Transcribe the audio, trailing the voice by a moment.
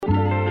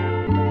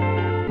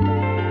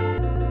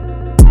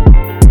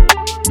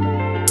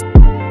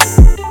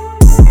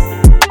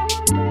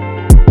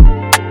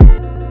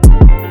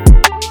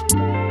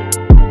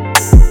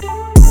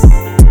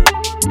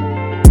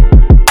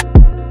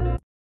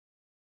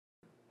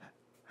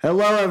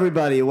Hello,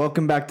 everybody.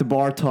 Welcome back to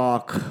Bar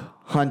Talk.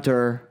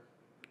 Hunter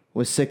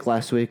was sick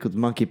last week with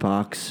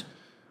monkeypox.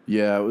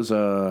 Yeah, it was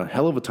a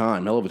hell of a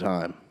time.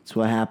 It's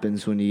what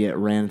happens when you get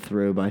ran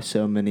through by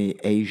so many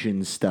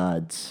Asian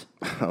studs.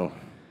 Oh.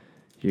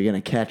 You're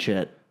going to catch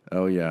it.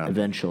 Oh, yeah.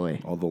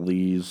 Eventually. All the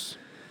Lees.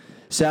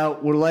 So,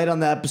 we're late on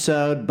the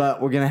episode, but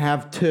we're going to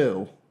have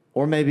two.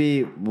 Or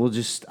maybe we'll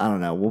just, I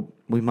don't know,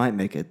 we might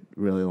make a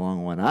really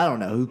long one. I don't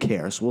know. Who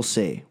cares? We'll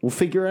see. We'll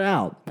figure it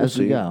out as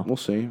we go. We'll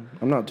see.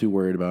 I'm not too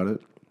worried about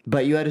it.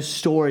 But you had a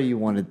story you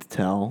wanted to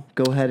tell.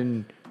 Go ahead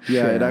and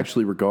Yeah, share. it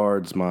actually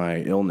regards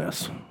my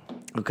illness.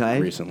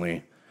 Okay.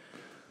 Recently.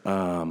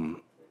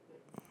 So,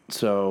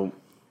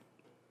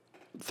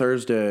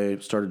 Thursday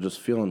started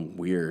just feeling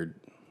weird,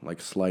 like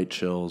slight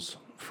chills.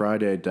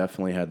 Friday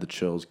definitely had the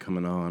chills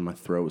coming on. My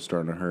throat was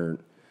starting to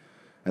hurt.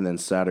 And then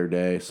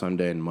Saturday,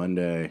 Sunday, and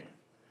Monday,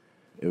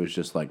 it was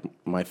just like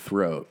my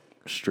throat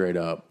straight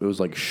up. It was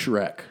like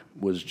Shrek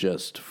was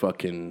just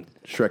fucking...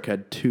 Shrek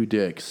had two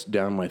dicks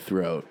down my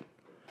throat.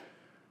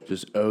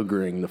 Just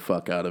ogring the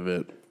fuck out of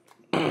it.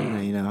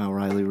 You know how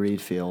Riley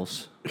Reid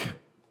feels.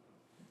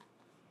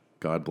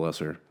 God bless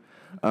her.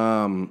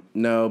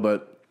 No,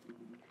 but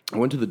I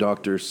went to the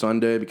doctor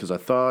Sunday because I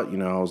thought,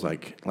 I was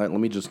like, let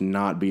me just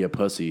not be a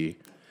pussy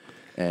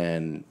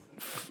and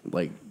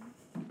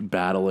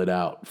battle it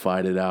out,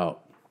 fight it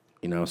out,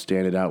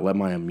 stand it out, let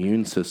my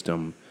immune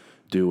system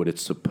do what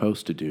it's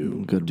supposed to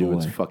do, do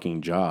its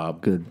fucking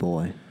job. Good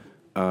boy.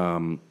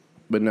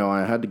 But no,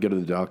 I had to go to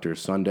the doctor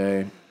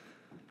Sunday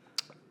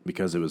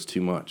because it was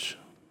too much.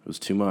 It was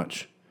too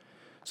much.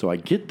 So I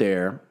get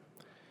there,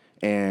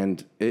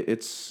 and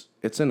it's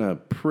in a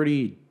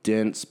pretty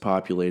dense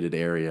populated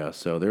area.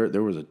 So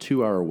there was a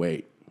 2-hour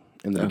wait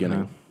in the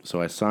beginning.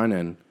 So I sign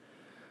in.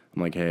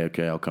 I'm like, hey,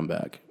 okay, I'll come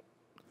back.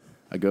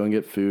 I go and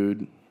get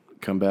food,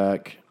 come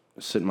back,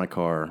 sit in my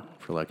car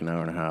for like an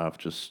hour and a half,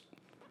 just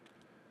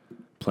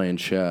playing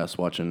chess,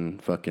 watching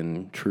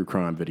fucking true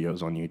crime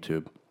videos on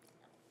YouTube.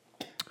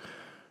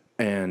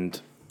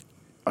 And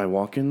I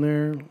walk in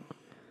there,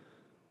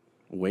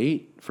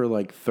 wait for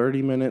like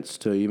 30 minutes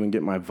to even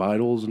get my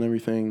vitals and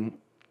everything.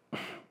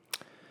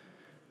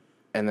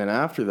 And then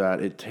after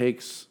that, it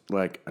takes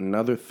like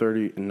another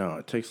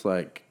it takes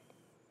like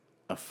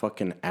a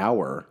fucking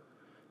hour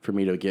for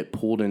me to get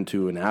pulled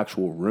into an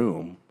actual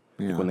room.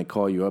 Yeah. When they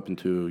call you up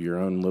into your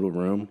own little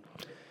room.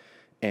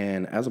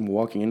 And as I'm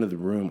walking into the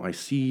room, I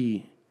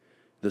see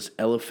this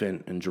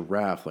elephant and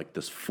giraffe, like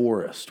this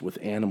forest with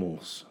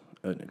animals,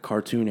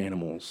 cartoon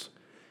animals.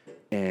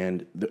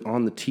 And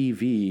on the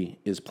TV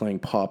is playing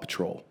Paw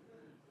Patrol.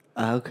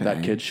 Okay.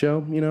 That kid's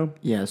show,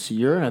 Yeah, so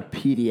you're in a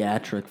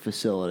pediatric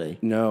facility.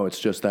 No, it's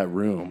just that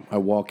room. I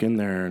walk in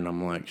there and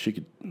I'm like,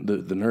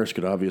 the nurse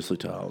could obviously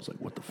tell. I was like,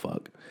 what the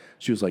fuck?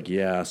 She was like,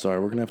 yeah, sorry,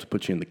 we're going to have to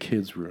put you in the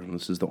kids' room.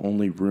 This is the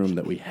only room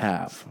that we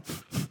have.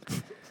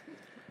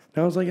 And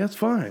I was like, that's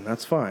fine.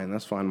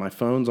 My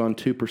phone's on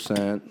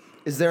 2%.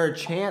 Is there a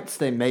chance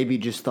they maybe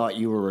just thought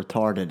you were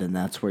retarded and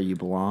that's where you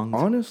belonged?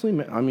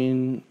 Honestly, I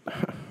mean,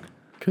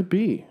 could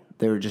be.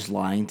 They were just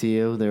lying to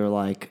you? They were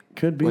like,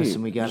 could be.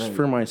 Listen, just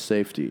for my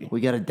safety. We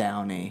got a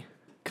Downy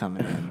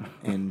coming in,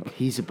 and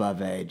he's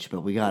above age,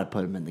 but we got to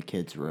put him in the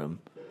kids' room.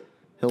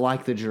 He'll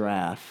like the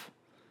giraffe.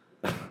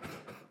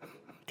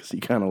 Because he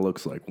kind of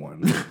looks like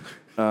one.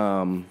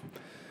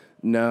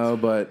 No,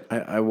 but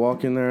I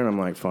walk in there and I'm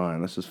like,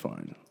 fine, this is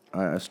fine.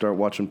 I start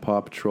watching Paw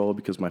Patrol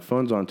because my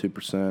phone's on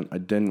 2%. I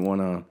didn't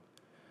want to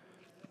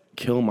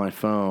kill my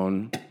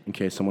phone in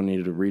case someone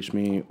needed to reach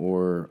me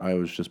or I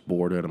was just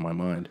bored out of my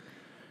mind.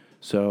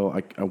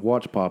 So I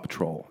watch Paw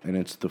Patrol, and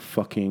it's the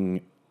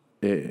fucking...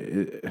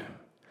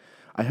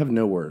 I have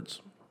no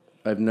words.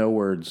 I have no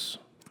words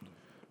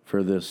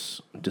for this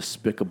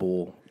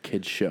despicable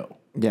kid's show.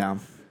 Yeah.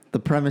 The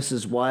premise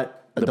is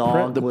what? A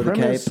dog with a cape?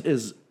 The premise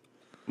is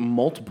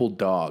multiple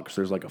dogs.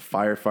 There's like a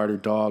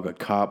firefighter dog, a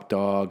cop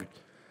dog.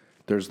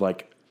 There's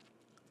like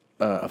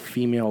a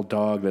female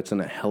dog that's in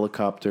a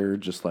helicopter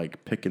just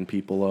like picking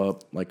people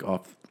up like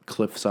off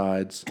cliff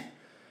sides.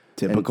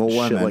 Typical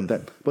women. Shit like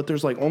that. But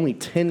there's like only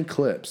 10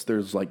 clips.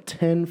 There's like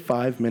 10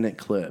 5-minute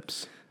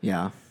clips.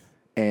 Yeah.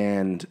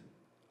 And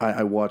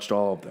I watched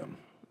all of them.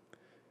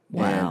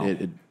 Wow.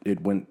 And it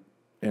went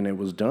and it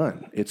was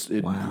done. It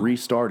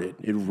restarted.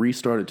 It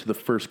restarted to the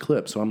first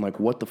clip. So I'm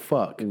like, what the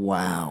fuck?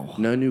 Wow.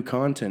 No new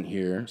content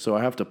here. So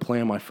I have to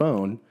play on my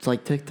phone. It's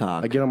like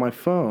TikTok. I get on my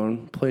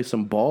phone, play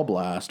some Ball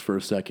Blast for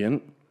a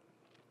second.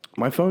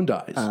 My phone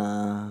dies.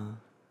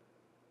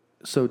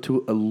 So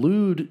to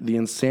elude the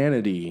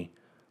insanity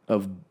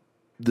of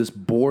this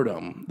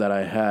boredom that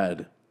I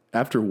had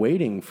after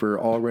waiting for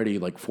already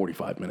like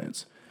 45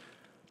 minutes,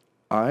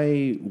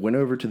 I went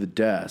over to the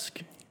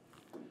desk.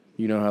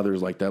 You know how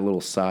there's like that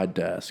little side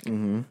desk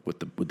with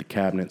the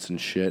cabinets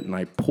and shit, and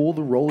I pull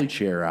the rolly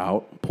chair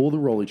out,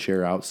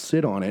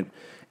 sit on it,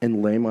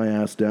 and lay my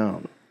ass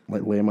down,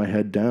 like lay my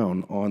head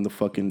down on the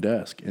fucking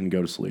desk and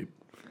go to sleep.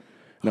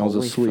 And I was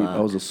asleep. I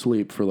was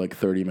asleep for like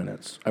 30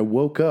 minutes. I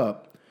woke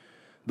up,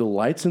 the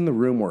lights in the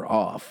room were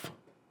off,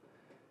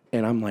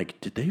 And I'm like,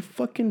 did they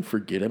fucking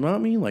forget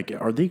about me? Like,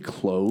 are they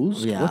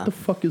closed? Yeah. What the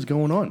fuck is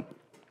going on?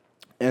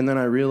 And then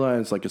I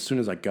realized, like, as soon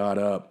as I got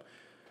up,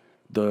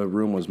 the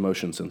room was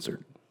motion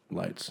censored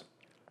lights.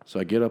 So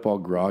I get up all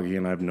groggy,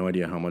 and I have no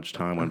idea how much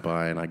time went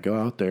by. And I go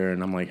out there,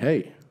 and I'm like,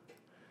 hey,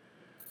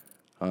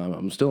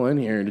 I'm still in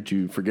here. Did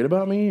you forget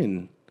about me?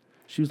 And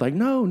she was like,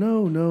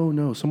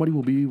 no. Somebody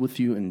will be with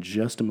you in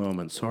just a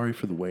moment. Sorry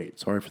for the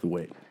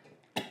wait.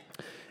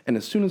 And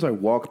as soon as I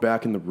walk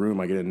back in the room,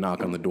 I get a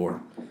knock on the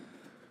door.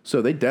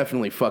 So they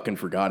definitely fucking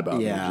forgot about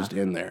me just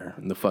in there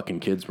in the fucking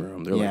kids'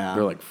 room.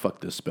 They're like,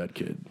 fuck this sped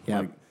kid. Yeah.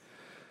 Like,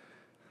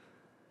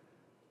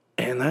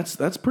 and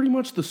that's pretty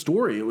much the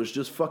story. It was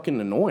just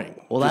fucking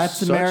annoying. Well, just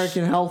that's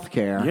American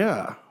healthcare.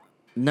 Yeah.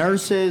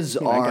 Nurses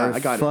are I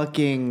got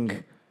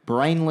fucking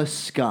brainless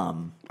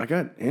scum. I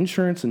got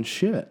insurance and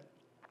shit.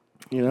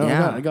 You know,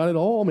 Yeah. I got it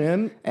all,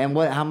 man. And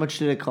how much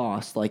did it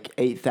cost? Like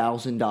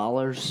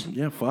 $8,000?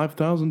 Yeah,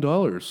 $5,000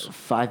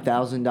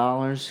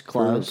 $5,000?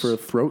 Close. for a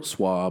throat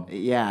swab.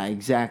 Yeah,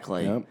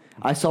 exactly. Yep.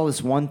 I saw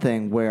this one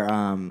thing where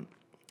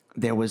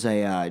there was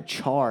a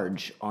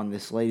charge on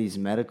this lady's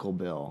medical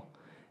bill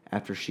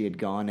after she had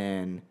gone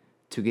in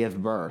to give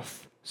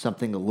birth,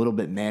 something a little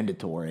bit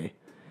mandatory,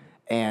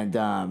 and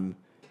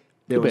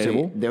there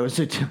was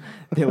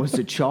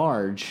a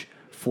charge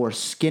for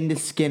skin to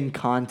skin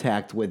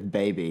contact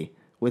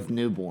with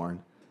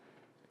newborn.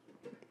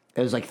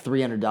 It was like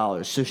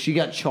 $300. So she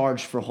got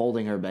charged for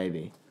holding her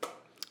baby.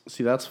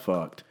 See, that's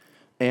fucked.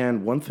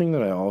 And one thing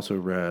that I also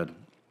read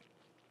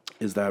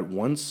is that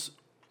once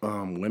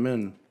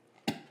women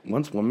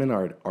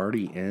are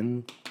already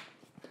in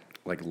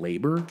like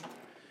labor,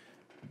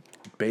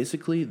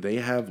 basically they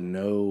have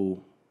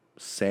no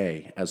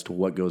say as to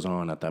what goes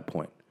on at that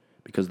point,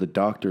 because the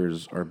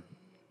doctors are,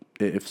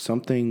 if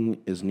something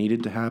is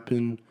needed to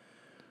happen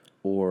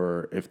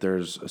or if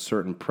there's a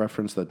certain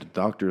preference that the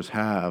doctors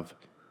have,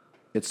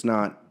 it's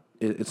not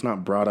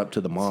brought up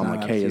to the mom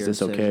like, hey, is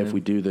this okay if we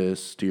do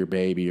this to your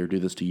baby or do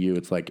this to you?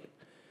 It's like,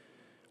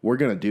 we're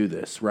going to do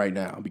this right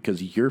now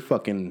because you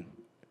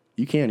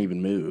can't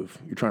even move.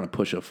 You're trying to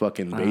push a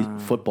fucking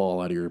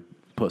football out of your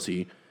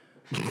pussy.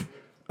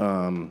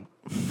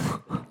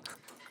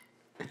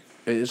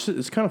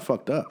 It's kind of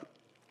fucked up.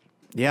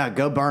 Yeah,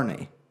 go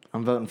Bernie.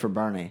 I'm voting for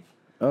Bernie.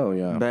 Oh,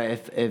 yeah.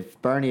 But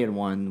if Bernie had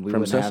won, we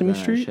From wouldn't Sesame have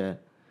that Street?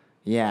 shit.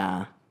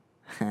 Yeah.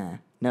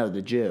 No,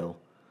 the Jew.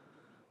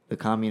 The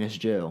communist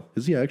Jew.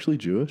 Is he actually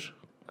Jewish?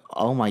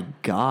 Oh my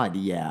God,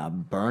 yeah.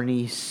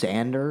 Bernie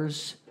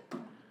Sanders.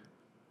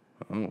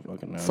 I don't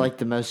fucking know. It's like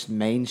the most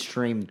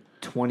mainstream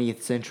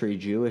 20th century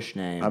Jewish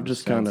name. I'm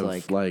just Sounds kind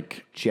of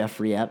like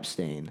Jeffrey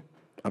Epstein.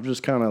 I'm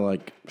just kind of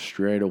like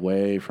strayed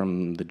away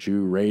from the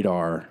Jew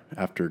radar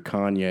after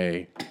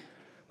Kanye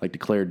like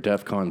declared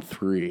DEFCON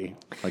 3,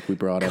 like we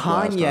brought up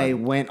last Kanye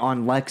time. went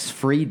on Lex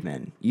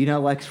Friedman. You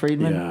know Lex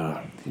Friedman?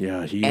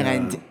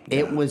 Yeah.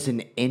 It was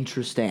an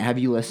interesting. Have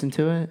you listened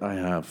to it? I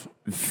have.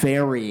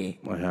 Very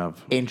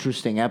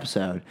interesting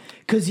episode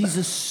because he's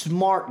a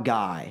smart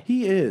guy.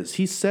 He is.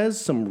 He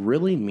says some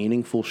really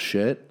meaningful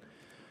shit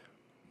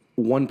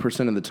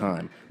 1% of the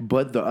time.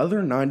 But the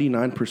other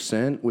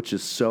 99%, which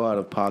is so out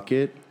of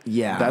pocket,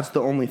 that's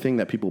the only thing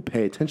that people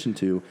pay attention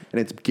to.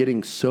 And it's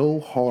getting so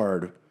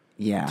hard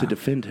to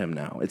defend him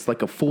now. It's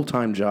like a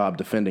full-time job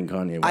defending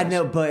Kanye West. I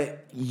know,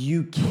 but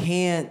you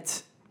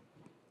can't,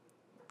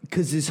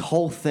 because his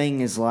whole thing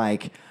is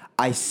like,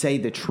 I say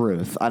the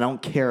truth. I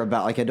don't care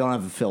about, like, I don't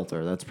have a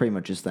filter. That's pretty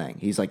much his thing.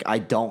 He's like, I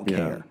don't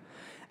care.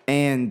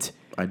 And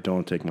I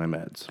don't take my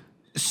meds.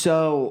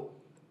 So,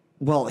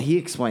 well, he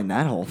explained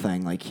that whole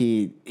thing. Like,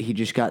 he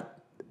just got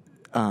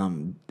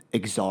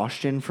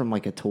exhaustion from,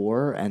 like, a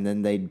tour, and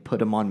then they'd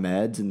put him on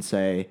meds and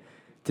say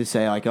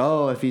like,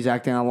 oh, if he's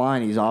acting out of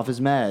line, he's off his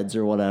meds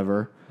or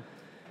whatever.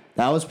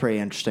 That was pretty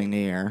interesting to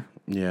hear.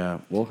 Yeah.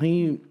 Well,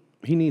 he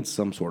needs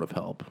some sort of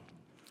help.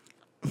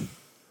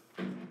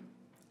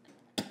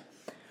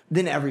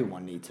 Then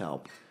everyone needs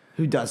help.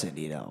 Who doesn't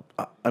need help?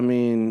 I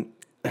mean,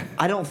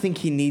 I don't think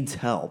he needs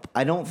help.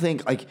 I don't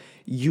think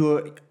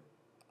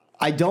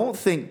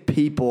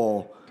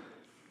people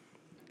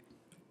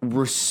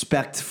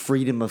respect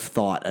freedom of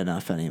thought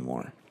enough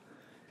anymore.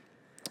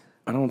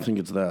 I don't think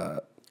it's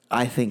that.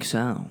 I think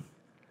so.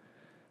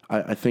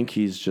 I think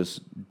he's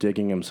just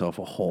digging himself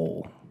a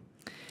hole.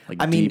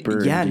 Like, I mean, deeper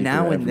and deeper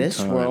now in every this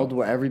time. world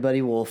where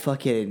everybody will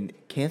fucking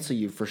cancel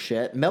you for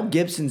shit. Mel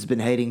Gibson's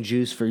been hating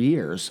Jews for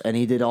years, and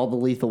he did all the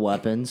Lethal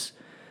Weapons.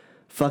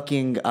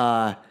 Fucking,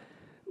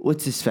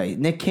 what's his face?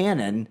 Nick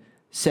Cannon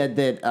said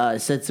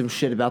some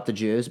shit about the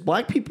Jews.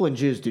 Black people and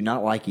Jews do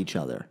not like each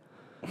other.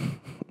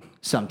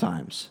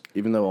 Sometimes.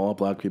 Even though all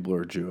black people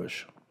are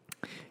Jewish.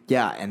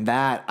 Yeah, and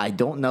that, I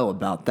don't know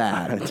about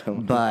that.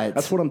 But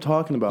that's what I'm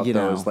talking about, though.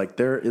 know. Is like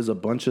there is a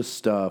bunch of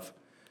stuff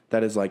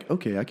that is like,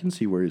 okay, I can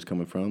see where he's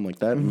coming from. Like,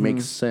 that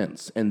makes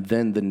sense. And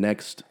then the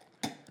next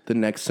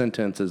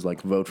sentence is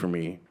like, vote for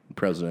me,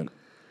 president.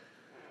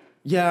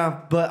 Yeah,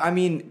 but I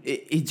mean,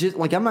 it just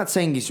like I'm not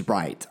saying he's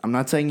right. I'm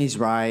not saying he's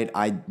right.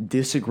 I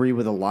disagree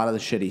with a lot of the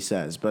shit he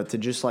says. But to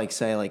just like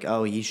say like,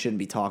 oh, he shouldn't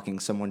be talking.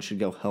 Someone should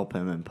go help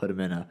him and put him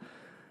in a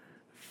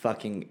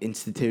fucking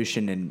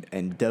institution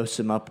and dose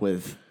him up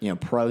with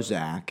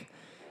Prozac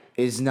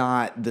is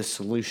not the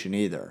solution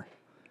either.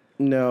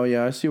 No,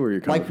 yeah, I see where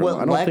you're coming Like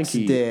from. what Lex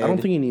did. I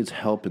don't think he needs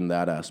help in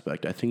that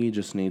aspect. I think he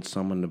just needs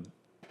someone to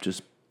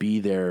just be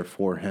there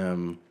for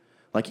him,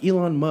 like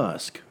Elon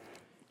Musk.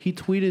 He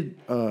tweeted,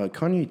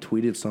 Kanye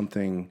tweeted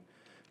something,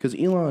 because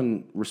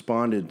Elon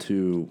responded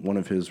to one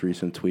of his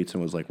recent tweets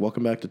and was like,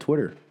 "Welcome back to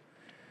Twitter."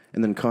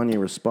 And then Kanye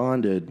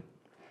responded,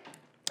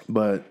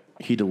 but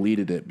he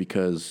deleted it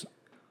because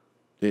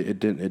it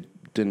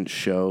didn't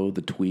show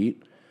the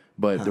tweet,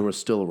 but there was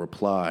still a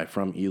reply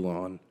from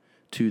Elon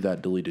to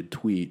that deleted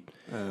tweet,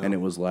 and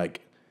it was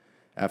like,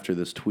 after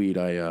this tweet,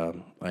 I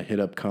hit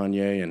up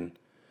Kanye and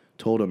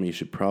told him he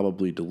should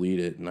probably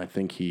delete it, and I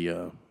think he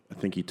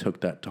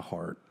took that to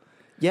heart.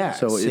 Yeah,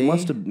 So see? it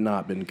must have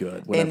not been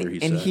good, whatever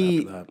he said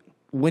after that.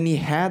 When he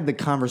had the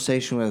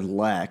conversation with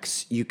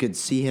Lex, you could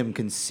see him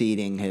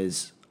conceding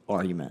his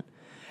argument.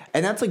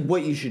 And that's like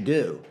what you should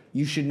do.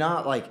 You should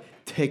not like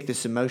take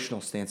this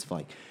emotional stance of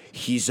like,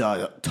 he's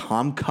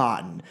Tom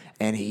Cotton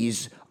and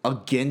he's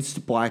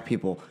against black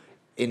people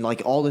in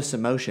like all this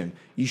emotion.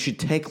 You should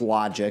take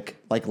logic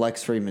like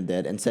Lex Friedman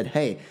did and said,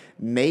 hey,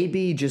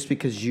 maybe just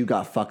because you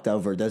got fucked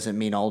over doesn't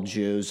mean all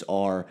Jews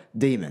are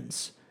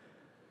demons.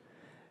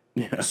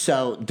 Yeah.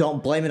 So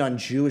don't blame it on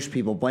Jewish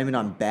people. Blame it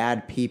on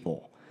bad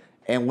people.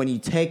 And when you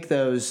take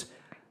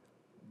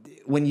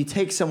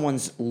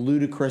someone's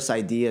ludicrous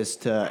ideas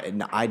to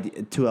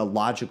a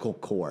logical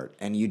court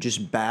and you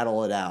just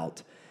battle it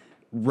out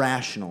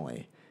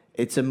rationally,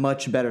 it's a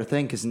much better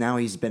thing because now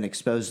he's been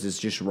exposed as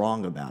just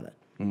wrong about it.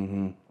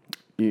 Mm-hmm.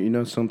 You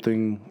know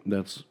something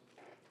that's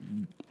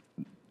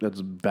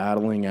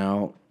battling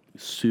out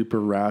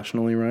super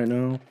rationally right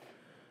now?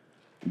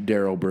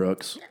 Darrell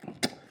Brooks.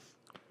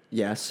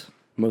 Yes.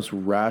 Most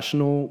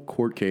rational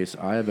court case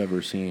I have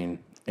ever seen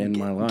in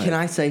my life. Can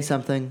I say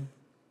something?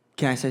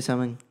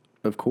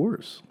 Of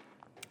course.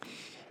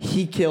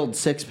 He killed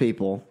 6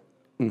 people.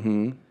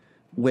 Mm-hmm.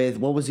 With,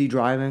 what was he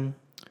driving?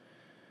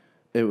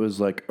 It was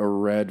like a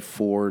red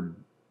Ford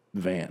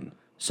van.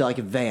 So like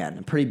a van,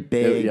 a pretty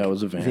big it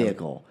was a van.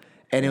 vehicle.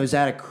 And it was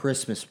at a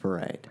Christmas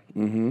parade.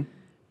 Mm-hmm.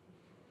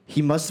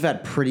 He must have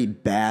had pretty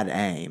bad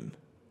aim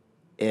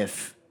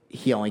if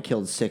he only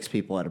killed 6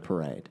 people at a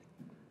parade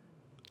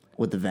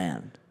with the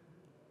van.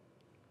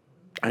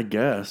 I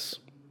guess.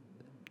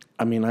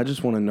 I mean, I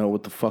just want to know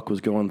what the fuck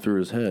was going through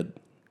his head.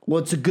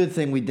 Well, it's a good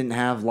thing we didn't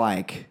have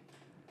like,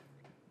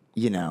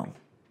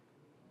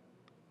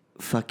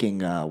 fucking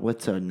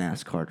what's a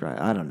NASCAR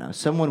driver? I don't know.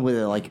 Someone with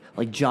like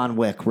John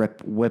Wick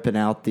whipping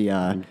out the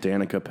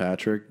Danica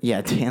Patrick.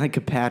 Yeah,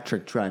 Danica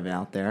Patrick driving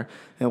out there.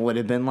 It would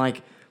have been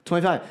like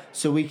 25.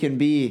 So we can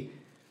be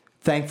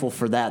thankful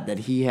for that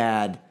he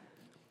had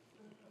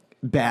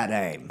bad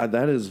aim.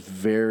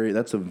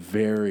 That's a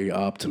very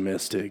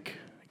optimistic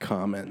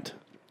comment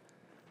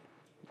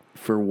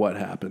for what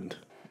happened.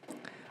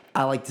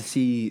 I like to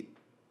see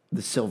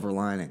the silver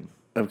lining.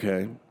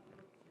 Okay.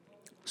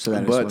 So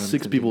that but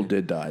 6 people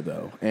did die,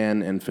 though,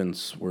 and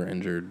infants were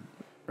injured.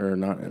 Or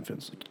not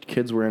infants.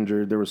 Kids were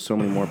injured. There were so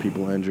many more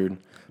people injured.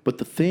 But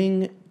the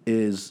thing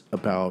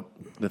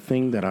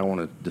that I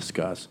want to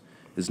discuss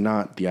is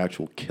not the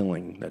actual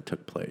killing that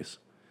took place.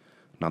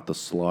 Not the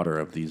slaughter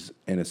of these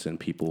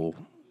innocent people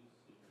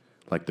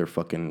like they're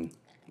fucking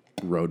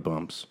road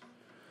bumps.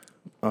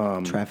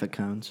 Traffic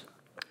cones.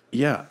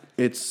 Yeah,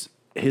 it's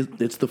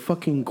the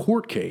fucking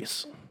court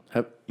case.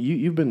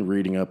 You've been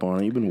reading up on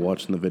it. You've been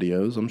watching the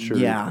videos. I'm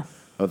sure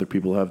other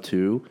people have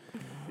too.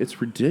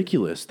 It's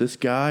ridiculous. This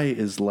guy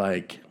is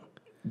like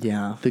the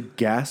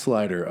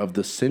gaslighter of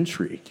the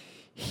century.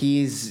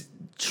 He's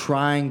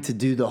trying to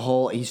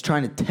do he's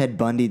trying to Ted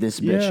Bundy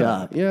this bitch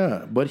up.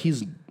 Yeah, but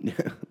he's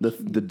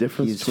the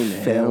difference between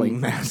failing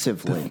him,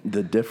 massively.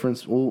 The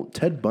difference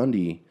Ted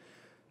Bundy,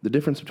 the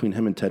difference between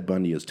him and Ted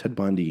Bundy is Ted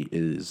Bundy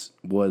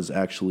was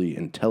actually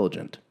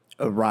intelligent.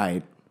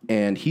 Right.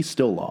 And he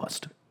still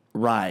lost.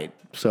 Right.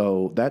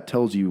 So that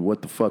tells you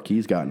what the fuck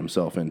he's gotten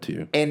himself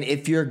into. And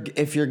if you're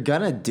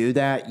gonna do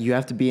that, you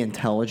have to be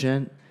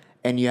intelligent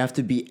and you have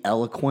to be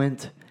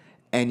eloquent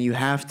and you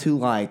have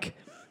to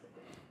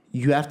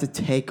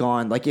take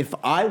on, like, if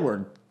I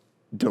were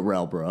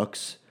Darrell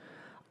Brooks,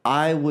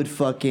 I would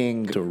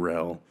fucking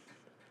Darrell.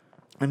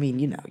 I mean,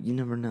 you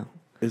never know.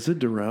 Is it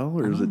Darrell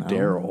or is it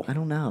Daryl? I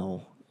don't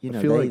know.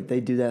 They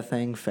do that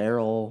thing,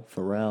 Pharrell.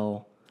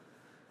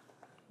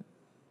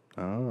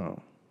 Oh.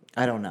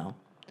 I don't know.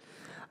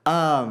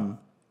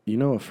 You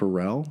know a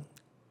Pharrell?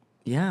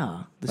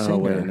 Yeah, the singer. Oh,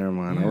 wait, never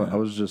mind. Yeah. I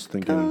was just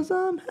thinking. 'Cause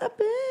I'm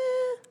happy.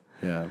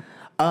 Yeah.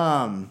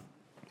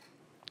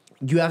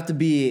 You have to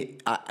be.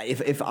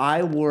 If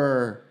I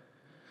were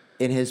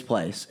in his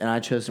place and I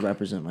chose to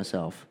represent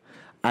myself,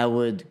 I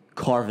would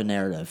carve a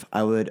narrative.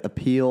 I would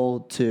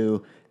appeal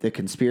to the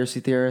conspiracy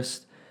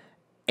theorists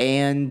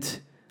and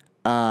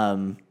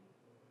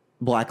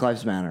Black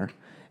Lives Matter,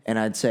 and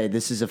I'd say,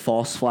 "This is a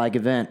false flag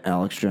event,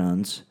 Alex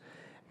Jones,"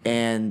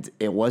 and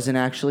it wasn't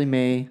actually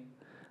me.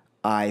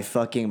 My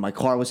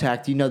car was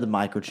hacked. You know the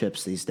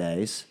microchips these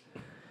days,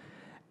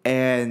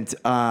 and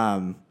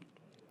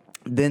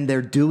then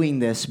they're doing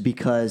this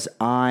because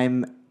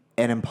I'm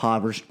an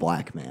impoverished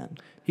black man.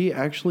 He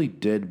actually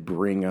did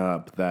bring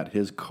up that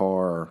his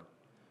car,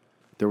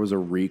 there was a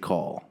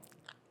recall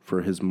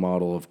for his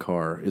model of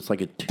car. It's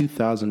like a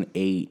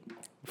 2008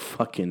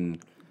 fucking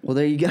Well,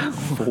 there you go.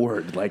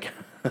 Ford. Like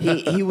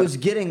he was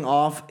getting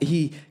off.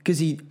 Because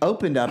he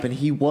opened up and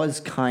he was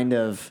kind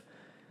of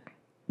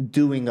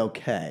doing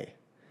okay,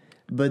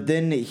 but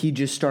then he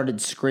just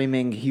started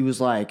screaming. He was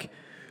like,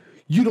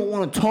 "You don't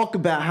want to talk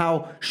about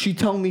how she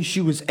told me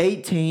she was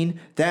 18.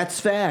 That's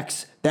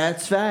facts.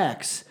 That's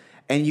facts."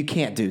 And you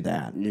can't do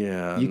that.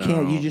 Yeah, you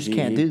can't. You just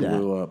can't do that.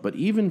 Blew up. But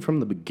even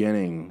from the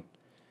beginning,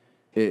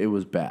 it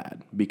was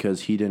bad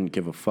because he didn't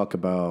give a fuck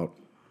about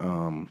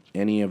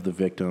any of the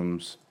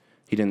victims.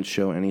 He didn't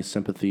show any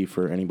sympathy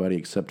for anybody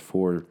except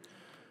for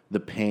the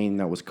pain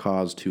that was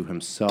caused to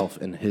himself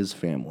and his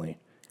family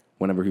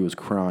whenever he was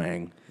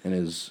crying in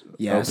his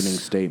opening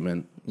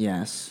statement.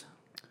 Yes.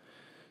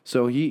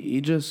 So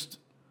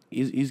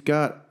he's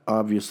got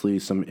obviously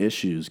some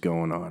issues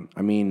going on.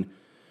 I mean,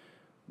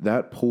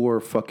 that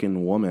poor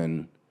fucking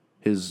woman,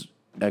 his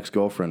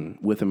ex-girlfriend,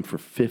 with him for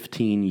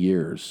 15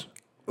 years.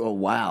 Oh,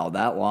 wow.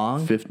 That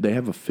long? They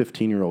have a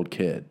 15-year-old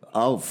kid.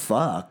 Oh,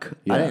 fuck.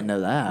 Yeah. I didn't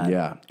know that.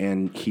 Yeah,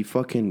 and he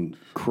fucking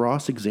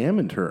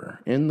cross-examined her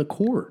in the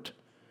court.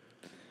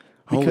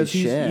 Holy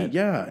shit.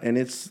 And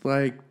it's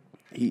like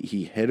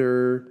he hit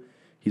her,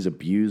 he's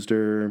abused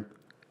her,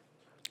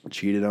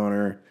 cheated on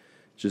her,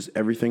 just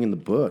everything in the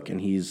book.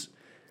 And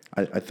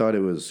I thought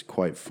it was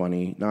quite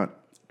funny. Not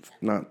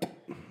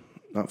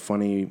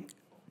funny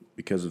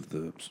because of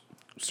the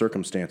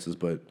circumstances,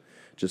 but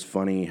just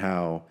funny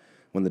how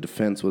when the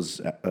defense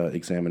was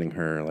examining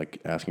her, like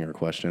asking her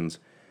questions,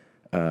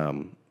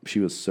 she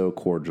was so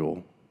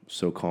cordial,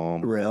 so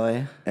calm.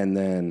 Really? And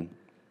then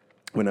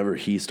whenever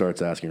he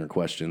starts asking her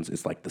questions,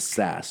 it's like the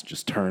sass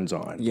just turns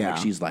on. Yeah.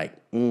 Like she's like,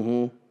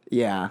 mm-hmm.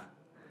 Yeah.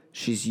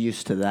 She's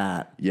used to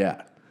that.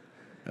 Yeah.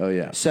 Oh,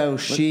 yeah. So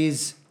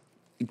she's...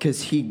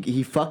 Because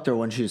he fucked her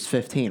when she was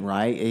 15,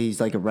 right?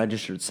 He's like a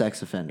registered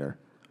sex offender.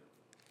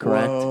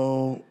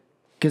 Correct?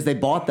 Because they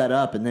bought that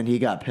up and then he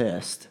got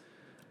pissed.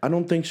 I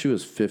don't think she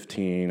was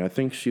 15. I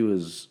think she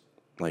was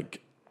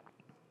like,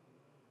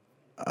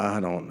 I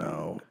don't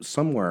know,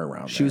 somewhere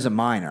around She was a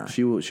minor.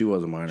 She was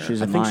a minor. She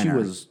was a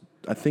minor.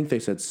 I think they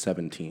said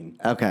 17.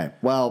 Okay.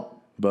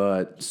 Well,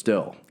 but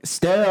still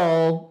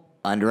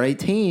under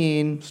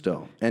 18.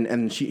 Still.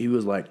 And he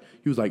was like,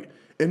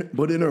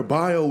 but in her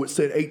bio it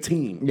said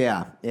 18.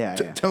 Yeah.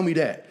 Tell me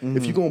that. Mm-hmm.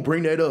 If you're going to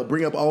bring that up,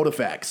 bring up all the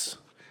facts.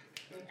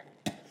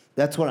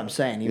 That's what I'm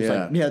saying. He was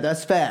like, yeah,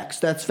 that's facts.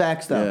 That's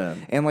facts, though. Yeah.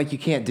 And, like, you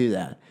can't do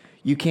that.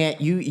 You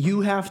can't.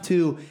 You have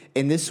to,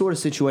 in this sort of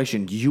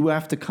situation, you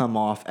have to come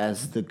off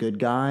as the good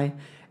guy,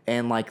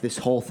 and, like, this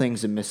whole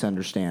thing's a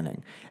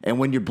misunderstanding. And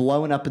when you're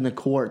blowing up in the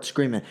court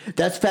screaming,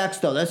 that's facts,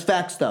 though. That's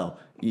facts, though.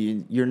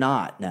 You're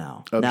not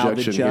now. Objection, now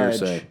the judge,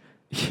 hearsay.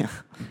 Yeah.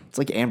 It's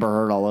like Amber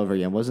Heard all over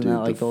again. Wasn't that,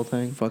 like, the whole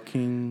thing?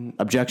 Fucking...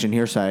 Objection,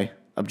 hearsay.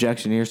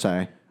 Objection,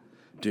 hearsay.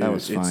 Dude, that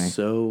was funny. It's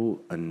so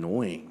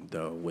annoying,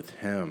 though, with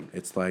him.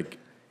 It's like,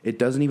 it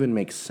doesn't even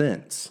make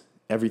sense.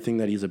 Everything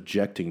that he's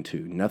objecting to.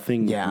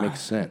 Nothing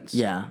makes sense.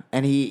 Yeah.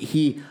 And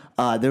he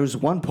there was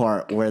one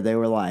part where they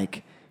were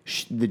like,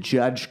 the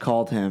judge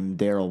called him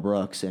Daryl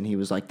Brooks, and he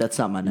was like, that's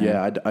not my name.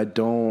 Yeah, I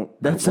don't...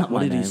 That's not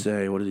my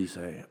name. What did he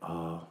say?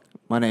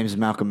 My name's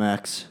Malcolm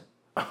X.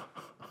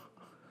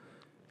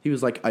 He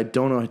was like, I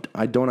don't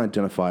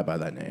identify by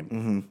that name.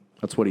 Mm-hmm.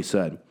 That's what he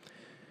said.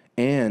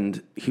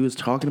 And he was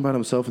talking about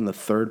himself in the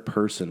third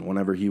person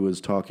whenever he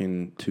was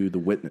talking to the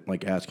witness,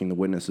 like asking the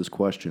witnesses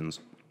questions,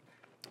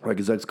 like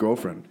his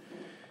ex-girlfriend.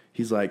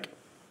 He's like,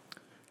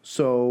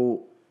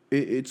 so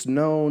it's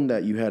known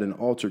that you had an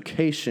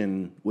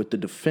altercation with the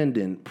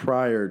defendant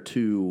prior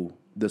to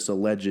this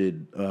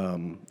alleged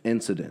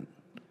incident.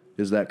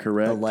 Is that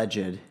correct?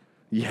 Alleged.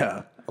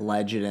 Yeah.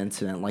 Alleged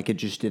incident, like it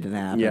just didn't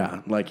happen.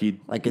 Yeah, like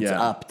it's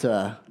up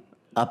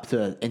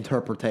to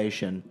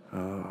interpretation.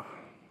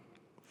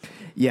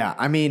 Yeah,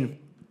 I mean,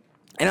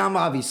 and I'm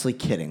obviously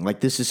kidding. Like,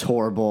 this is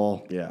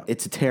horrible. Yeah.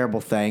 It's a terrible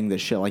thing that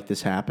shit like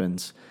this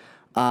happens.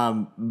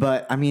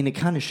 But, I mean, it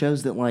kind of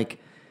shows that, like,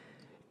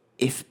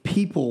 if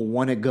people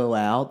want to go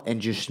out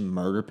and just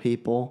murder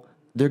people,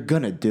 they're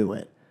going to do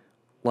it.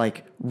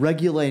 Like,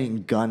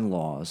 regulating gun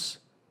laws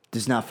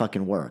does not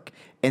fucking work.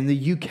 In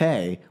the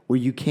UK, where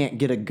you can't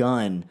get a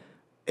gun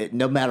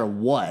no matter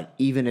what,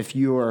 even if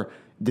you're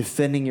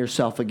defending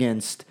yourself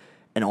against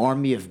an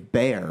army of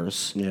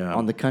bears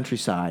on the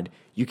countryside,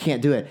 you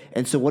can't do it.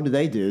 And so what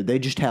do? They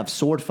just have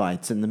sword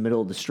fights in the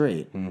middle of the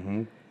street.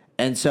 Mm-hmm.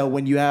 And so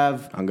when you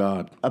have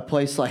a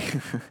place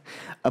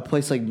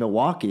like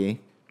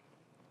Milwaukee,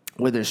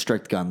 where there's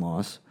strict gun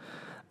laws,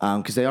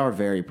 because they are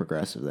very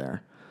progressive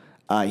there,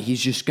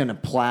 he's just going to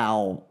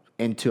plow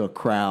into a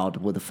crowd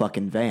with a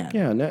fucking van.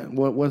 Yeah,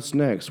 what's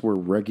next? We're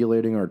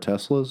regulating our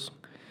Teslas?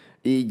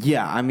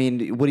 Yeah, I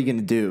mean, what are you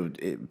going to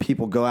do?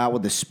 People go out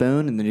with a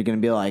spoon, and then you're going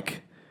to be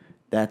like,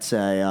 that's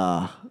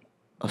a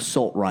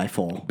assault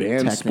rifle.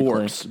 Ban technically.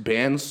 sporks.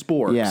 Ban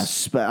sporks.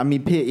 Yes, but I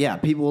mean,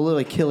 people will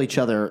literally kill each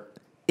other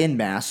en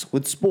masse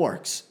with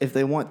sporks if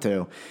they want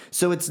to.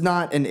 So it's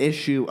not an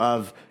issue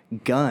of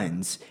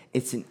guns;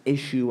 it's an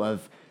issue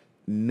of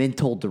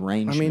mental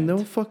derangement. I mean,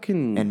 they'll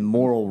fucking and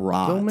moral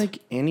rot. They'll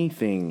make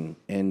anything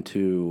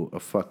into a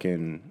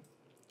fucking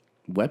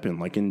weapon.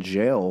 Like in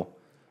jail,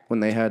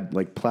 when they had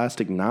like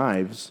plastic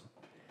knives,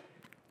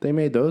 they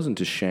made those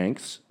into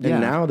shanks. Yeah.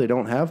 And now they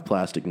don't have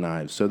plastic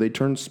knives, so they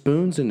turn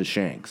spoons into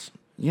shanks.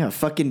 Yeah,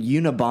 fucking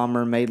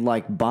Unabomber made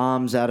like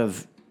bombs out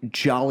of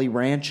Jolly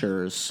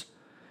Ranchers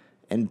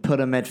and put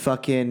them at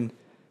fucking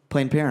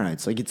Planned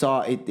Parenthoods. Like it's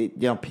all,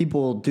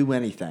 people will do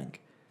anything.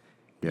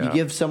 Yeah. You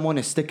give someone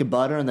a stick of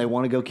butter and they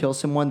want to go kill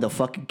someone, they'll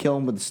fucking kill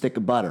them with a stick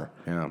of butter.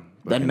 Yeah.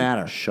 Doesn't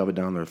matter. Shove it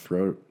down their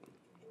throat.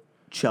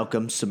 Choke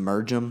them,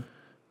 submerge them,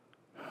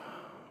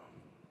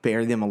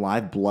 bury them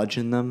alive,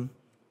 bludgeon them.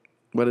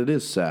 But it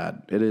is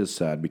sad. It is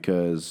sad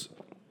because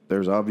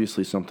there's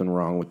obviously something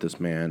wrong with this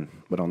man.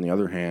 But on the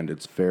other hand,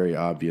 it's very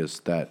obvious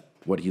that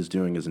what he's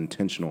doing is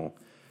intentional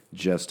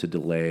just to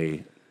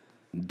delay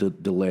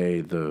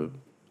the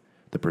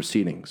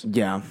proceedings.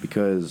 Yeah.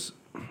 Because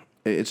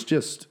it's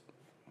just...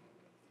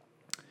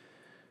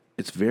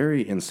 It's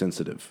very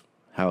insensitive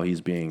how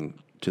he's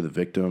being to the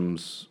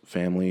victims'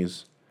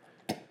 families.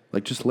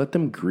 Like, just let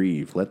them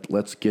grieve.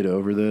 Let's get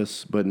over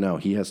this. But no,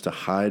 he has to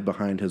hide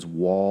behind his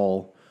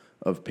wall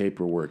of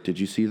paperwork. Did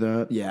you see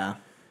that? Yeah.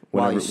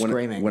 While he's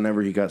screaming.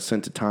 Whenever he got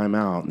sent to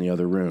timeout in the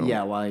other room.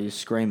 Yeah, while he's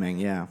screaming,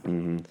 yeah.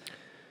 Mm-hmm.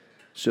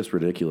 It's just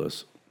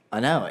ridiculous. I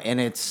know, and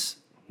it's...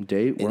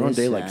 We're on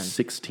day sad. like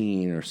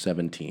 16 or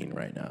 17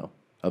 right now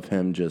of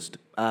him just...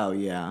 Oh,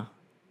 yeah.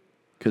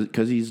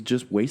 Because he's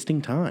just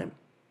wasting time.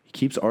 He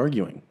keeps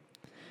arguing.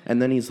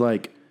 And then he's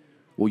like,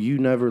 well, you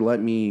never let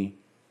me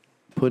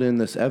put in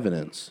this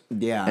evidence.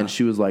 Yeah. And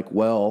she was like,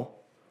 well,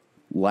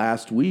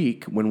 last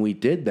week when we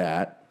did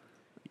that,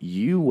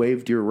 you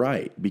waived your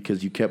right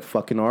because you kept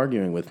fucking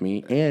arguing with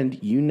me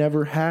and you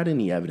never had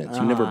any evidence.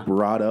 You never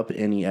brought up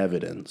any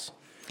evidence.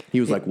 He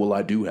was like, well,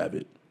 I do have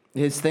it.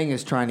 His thing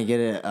is trying to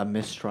get a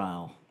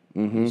mistrial.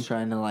 Mm-hmm. He's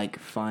trying to, like,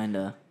 find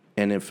a...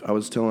 And if I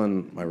was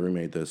telling my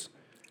roommate this,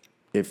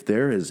 if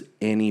there is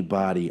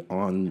anybody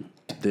on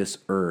this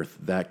earth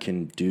that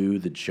can do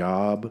the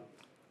job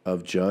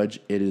of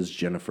judge, it is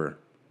Jennifer.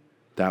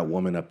 That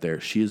woman up there.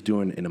 She is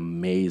doing an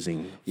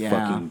amazing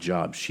fucking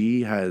job.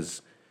 She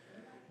has...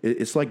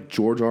 It's like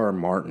George R.R.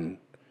 Martin.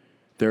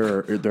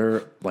 There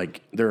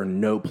are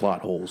no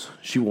plot holes.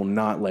 She will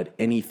not let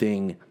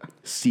anything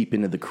seep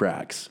into the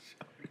cracks.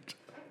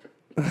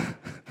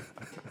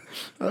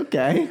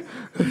 Okay.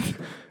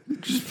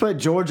 Just put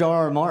George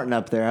R.R. Martin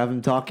up there. Have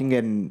him talking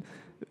in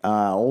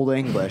Old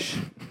English.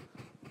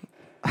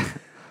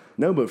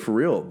 No, but for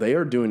real, they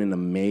are doing an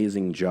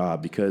amazing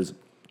job because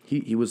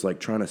he was like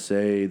trying to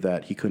say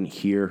that he couldn't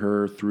hear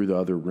her through the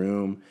other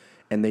room.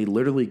 And they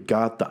literally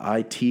got the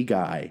IT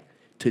guy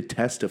to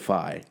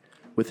testify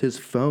with his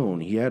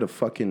phone. He had a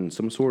fucking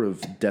some sort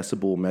of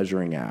decibel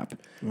measuring app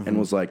and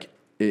was like,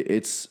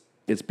 it's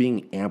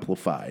being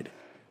amplified.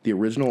 The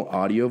original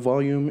audio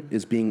volume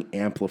is being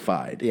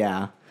amplified.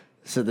 Yeah.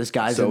 So this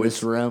guy's in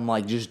this room,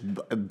 like, just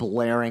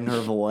blaring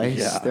her voice.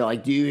 Yeah. They're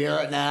like, do you hear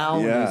it now?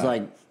 Yeah. And he's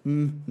like,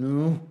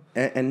 no.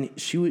 And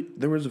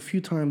there was a few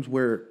times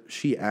where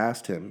she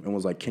asked him and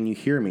was like, can you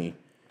hear me?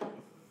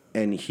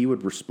 And he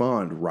would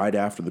respond right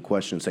after the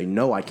question and say,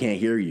 no, I can't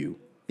hear you.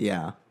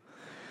 Yeah.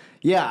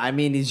 Yeah, I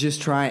mean, he's just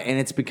trying, and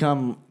it's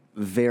become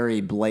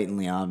very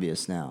blatantly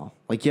obvious now.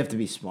 Like, you have to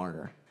be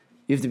smarter.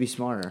 You have to be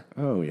smarter.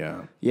 Oh,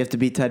 yeah. You have to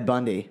be Ted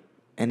Bundy,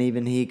 and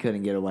even he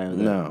couldn't get away with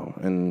it. No,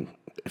 and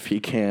if he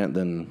can't,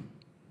 then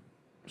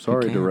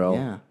sorry, Darrell.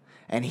 Yeah,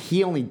 and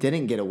he only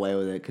didn't get away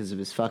with it because of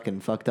his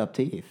fucking fucked up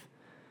teeth.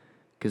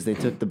 Because they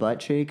took the butt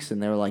cheeks,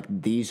 and they were like,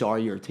 these are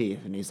your teeth.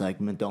 And he's like,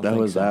 don't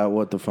think so. That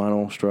what the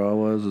final straw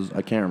was?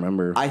 I can't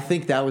remember. I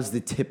think that was the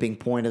tipping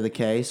point of the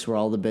case where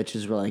all the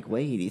bitches were like,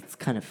 wait, it's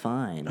kind of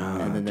fine.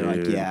 And then they're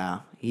like, yeah,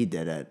 he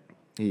did it.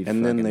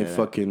 And then they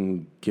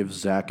fucking give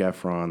Zac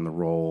Efron the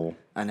role.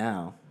 I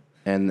know.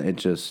 And it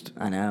just...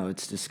 I know,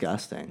 it's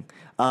disgusting.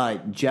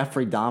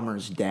 Jeffrey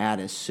Dahmer's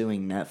dad is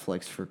suing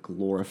Netflix for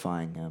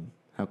glorifying him.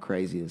 How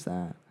crazy is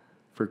that?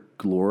 For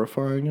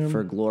glorifying him?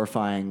 For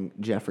glorifying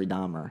Jeffrey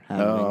Dahmer.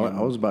 Oh,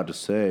 I was about to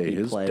say,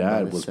 his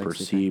dad was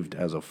perceived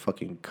as a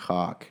fucking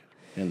cock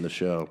in the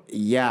show.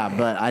 Yeah,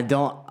 but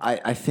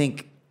I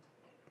think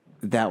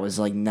that was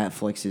like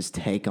Netflix's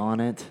take on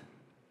it.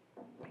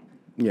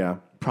 Yeah.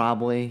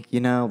 Probably,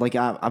 like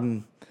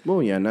I'm.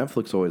 Well, yeah,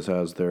 Netflix always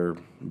has their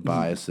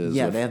biases they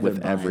have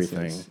with their biases.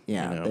 everything.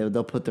 Yeah,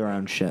 they'll put their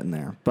own shit in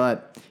there.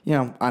 But,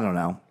 I don't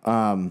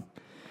know.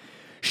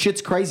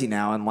 Shit's crazy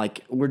now, and,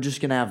 like, we're just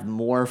going to have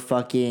more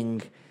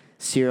fucking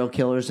serial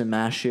killers and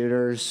mass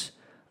shooters.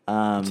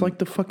 It's like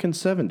the fucking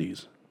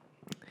 70s.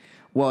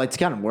 Well, it's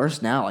gotten worse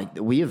now. Like,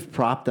 we have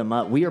propped them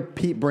up. We are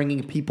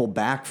bringing people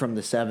back from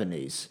the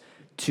 70s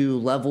to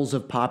levels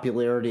of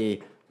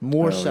popularity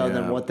more Oh, so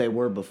than yeah. what they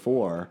were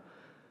before,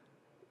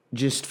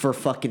 just for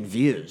fucking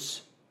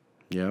views.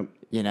 Yep.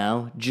 You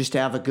know, just to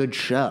have a good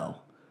show.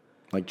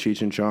 Like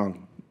Cheech and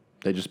Chong.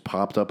 They just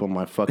popped up on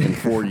my fucking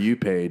For You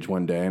page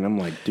one day, and I'm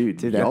like,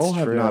 dude y'all that's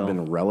have not true.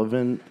 been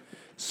relevant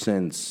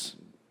since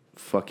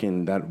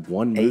fucking that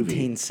one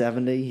movie.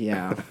 1870,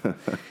 yeah.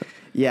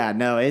 Yeah,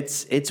 no,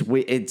 it's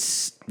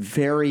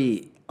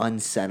very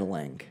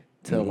unsettling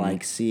to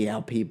like see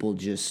how people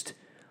just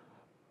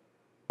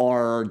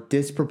are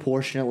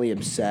disproportionately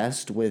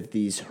obsessed with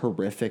these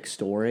horrific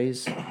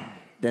stories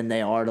than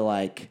they are to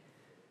like,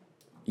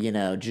 you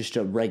know, just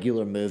a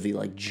regular movie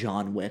like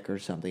John Wick or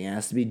something. It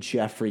has to be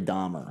Jeffrey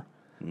Dahmer.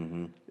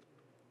 You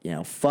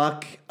know,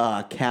 fuck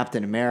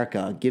Captain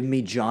America. Give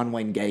me John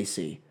Wayne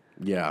Gacy.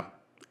 Yeah.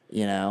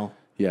 You know.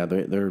 Yeah,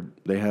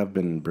 they have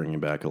been bringing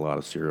back a lot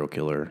of serial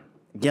killer.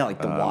 Yeah,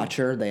 like The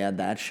Watcher. They had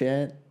that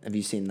shit. Have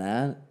you seen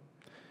that?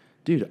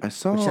 Dude, I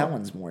saw... Which that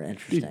one's more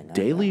interesting. Dude,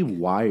 Daily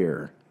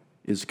Wire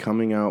is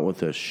coming out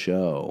with a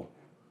show,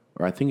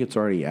 or I think it's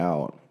already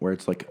out, where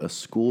it's like a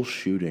school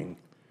shooting.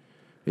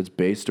 It's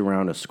based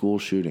around a school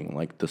shooting.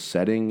 Like, the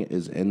setting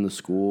is in the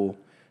school.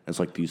 It's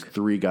like these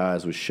 3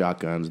 guys with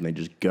shotguns, and they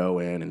just go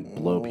in and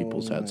blow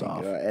people's heads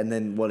off. And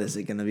then what is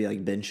it going to be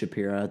like Ben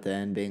Shapiro at the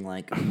end being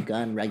like,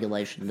 gun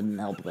regulation didn't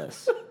help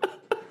this.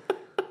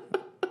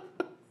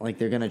 Like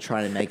they're going to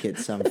try to make it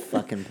some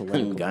fucking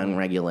political. Gun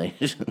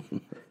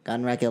regulation.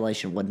 Gun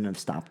regulation wouldn't have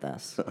stopped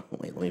this.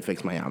 Wait, let me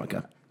fix my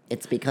yarmulke.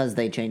 It's because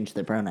they changed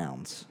their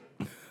pronouns.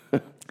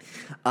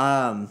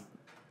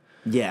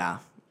 Yeah.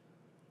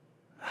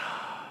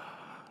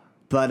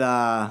 But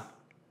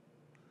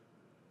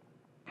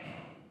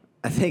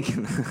I think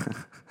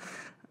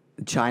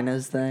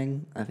China's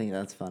thing, I think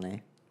that's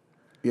funny.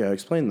 Yeah,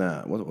 explain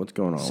that. What's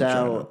going on with China?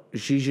 So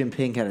Xi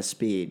Jinping had a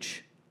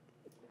speech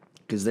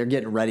because they're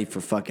getting ready for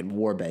fucking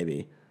war,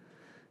 baby.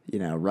 You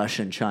know,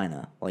 Russia and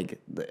China. Like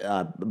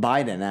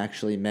Biden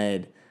actually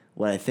made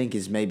what I think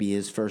is maybe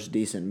his first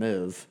decent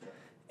move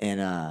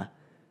in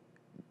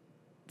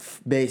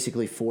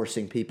basically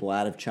forcing people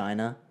out of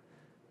China.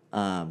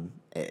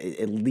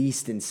 At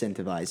least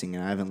incentivizing,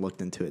 and I haven't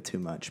looked into it too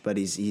much, but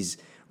he's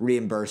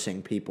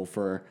reimbursing people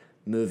for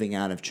moving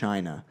out of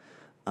China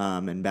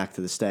and back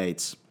to the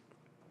States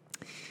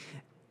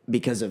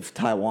because of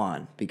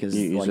Taiwan. Because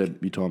you like, said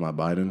you talking about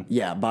Biden?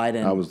 Yeah,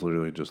 Biden. I was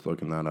literally just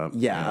looking that up.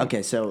 Yeah.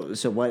 Okay. So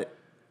what?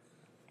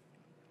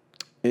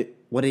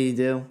 What did he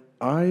do?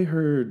 I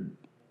heard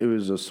it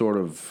was a sort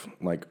of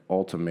like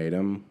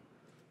ultimatum.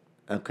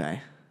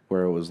 Okay.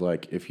 Where it was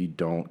like, if you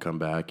don't come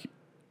back,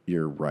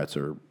 your rights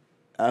are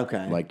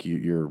okay. Like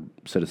your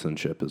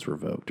citizenship is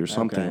revoked or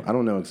something. Okay. I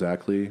don't know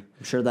exactly.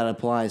 I'm sure that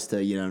applies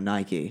to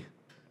Nike.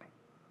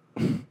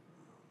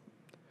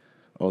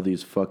 All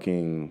these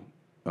fucking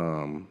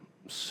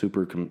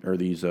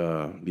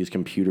these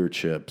computer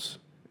chips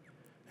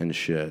and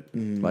shit.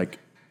 Like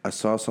I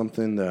saw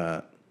something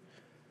that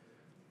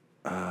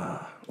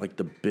like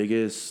the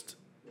biggest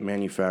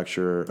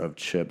manufacturer of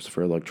chips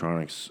for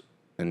electronics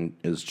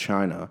is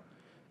China,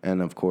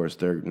 and of course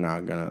they're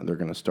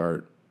gonna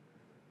start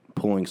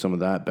pulling some of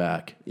that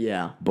back.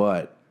 Yeah.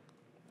 But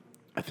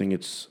I think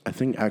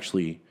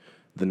actually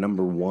the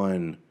number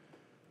one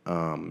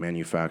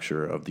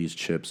manufacturer of these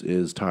chips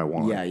is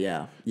Taiwan.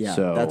 Yeah.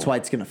 So that's why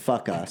it's gonna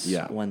fuck us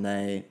Yeah. when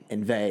they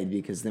invade,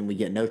 because then we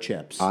get no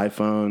chips.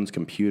 iPhones,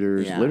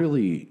 computers, Yeah.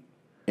 literally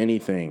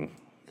anything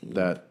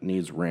that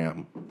needs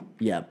RAM.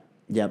 Yep.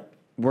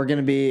 We're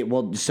gonna be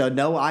so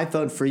no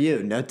iPhone for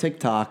you, no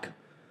TikTok,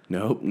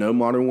 Nope, no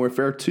Modern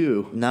Warfare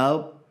 2.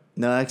 nope,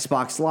 no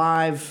Xbox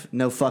Live,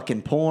 no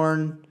fucking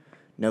porn,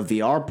 no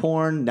VR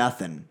porn,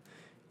 nothing.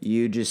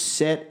 You just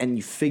sit and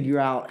you figure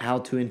out how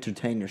to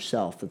entertain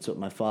yourself. That's what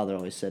my father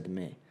always said to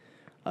me.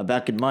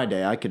 Back in my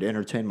day, I could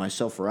entertain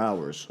myself for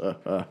hours.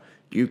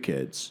 You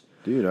kids.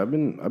 Dude, I've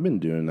been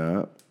doing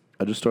that.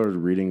 I just started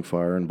reading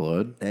Fire and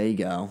Blood There you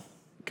go.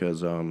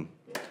 because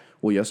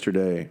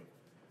yesterday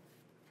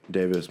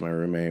Davis, my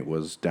roommate,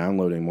 was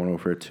downloading Modern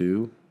Warfare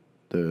 2,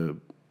 the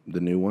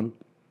new one,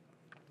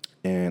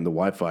 and the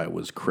Wi-Fi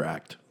was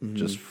cracked,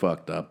 just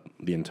fucked up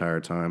the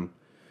entire time,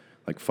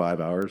 like 5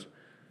 hours.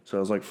 So I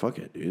was like, fuck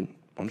it, dude.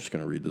 I'm just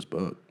going to read this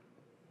book.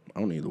 I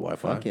don't need the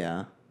Wi-Fi. Fuck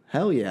yeah.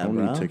 Hell yeah, I don't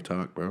bro. need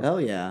TikTok, bro. Hell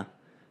yeah.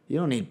 You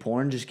don't need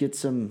porn. Just get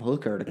some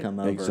hooker to come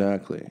over.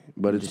 Exactly.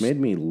 But it's made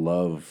me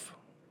love,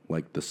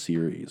 like, the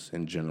series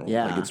in general.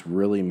 Yeah. Like, it's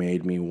really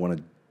made me want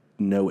to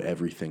know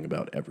everything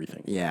about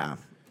everything. Yeah.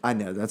 I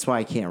know. That's why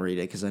I can't read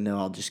it, because I know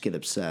I'll just get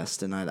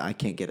obsessed, and I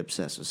can't get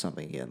obsessed with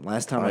something again.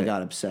 Last time I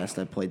got obsessed,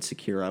 I played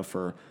Sekiro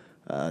for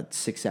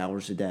 6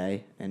 hours a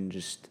day and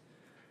just...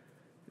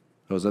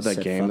 Oh, is that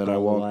Said game fuck that I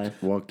all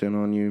life. walked in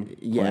on you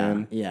Yeah,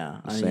 playing?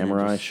 yeah. I mean,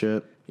 Samurai just-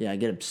 shit? Yeah, I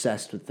get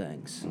obsessed with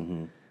things.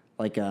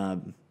 Like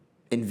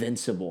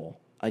Invincible.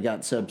 I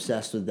got so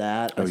obsessed with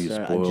that. Oh, I you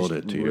started- spoiled I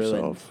it just to ruined-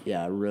 yourself.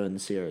 Yeah, I ruined the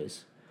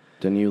series.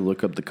 Didn't you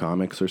look up the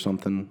comics or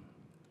something?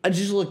 I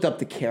just looked up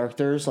the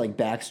characters, like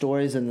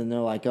backstories, and then they're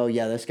like, oh,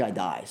 yeah, this guy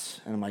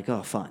dies. And I'm like,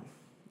 oh, fun.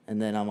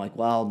 And then I'm like,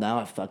 well, now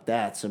I fucked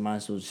that, so might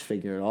as well just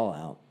figure it all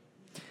out.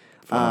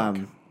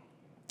 Fuck.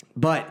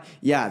 But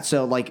yeah,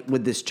 so like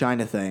with this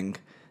China thing,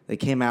 they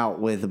came out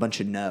with a bunch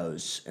of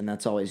no's, and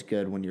that's always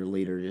good when your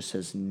leader just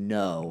says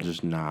no.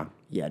 Just not.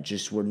 Yeah,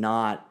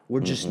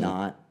 we're just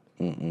not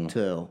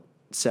to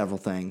several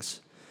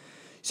things.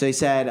 So he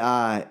said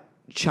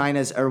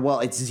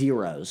it's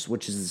zeros,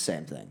 which is the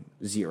same thing,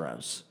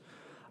 zeros.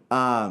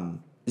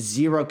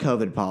 Zero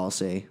COVID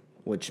policy,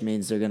 which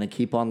means they're going to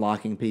keep on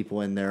locking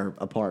people in their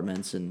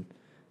apartments and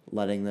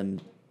letting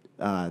them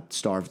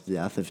starve to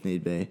death if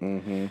need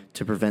be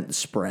to prevent the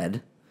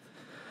spread.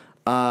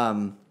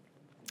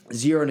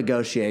 Zero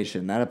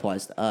negotiation. That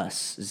applies to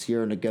us.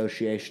 Zero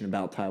negotiation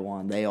about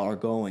Taiwan. They are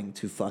going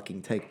to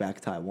fucking take back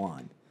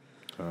Taiwan.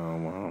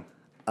 Oh,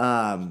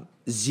 wow.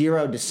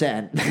 Zero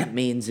dissent. That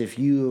means if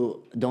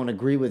you don't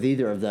agree with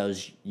either of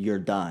those, you're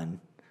done.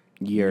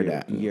 You're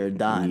done. You're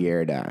done.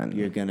 You're done.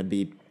 You're going to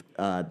be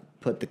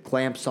put the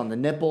clamps on the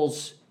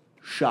nipples,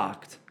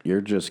 shocked.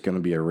 You're just going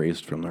to be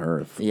erased from the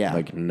earth. Yeah.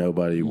 Like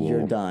nobody will.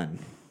 You're done.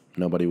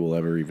 Nobody will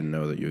ever even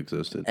know that you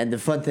existed. And the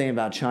fun thing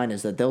about China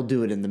is that they'll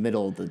do it in the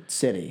middle of the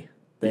city.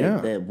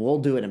 We'll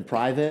do it in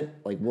private.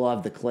 Like, we'll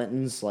have the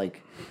Clintons,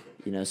 like,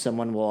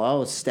 someone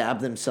will, stab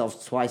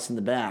themselves twice in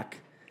the back.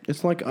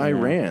 It's like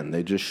Iran.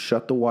 They just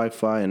shut the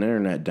Wi-Fi and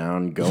internet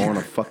down, go on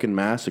a fucking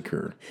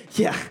massacre.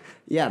 Yeah,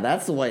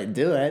 that's the way to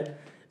do it.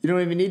 You don't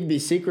even need to be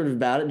secretive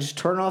about it. Just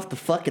turn off the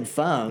fucking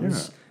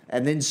phones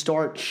and then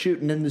start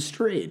shooting in the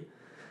street.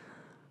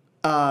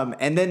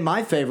 And then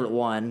my favorite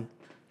one,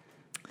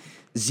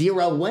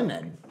 zero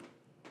women.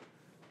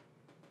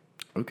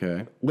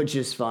 Okay. Which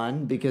is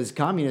fun because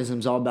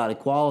communism's all about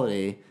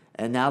equality,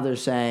 and now they're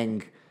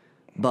saying,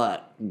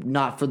 but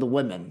not for the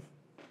women.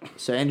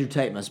 So Andrew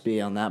Tate must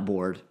be on that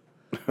board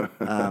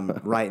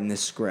writing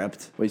this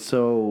script. Wait,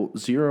 so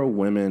zero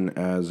women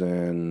as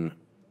in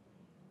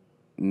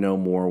no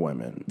more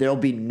women? There'll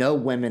be no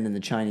women in the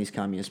Chinese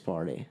Communist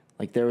Party.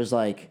 Like, there's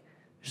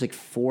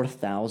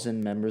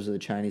 4,000 members of the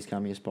Chinese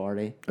Communist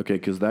Party. Okay,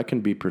 because that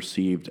can be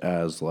perceived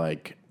as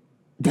like...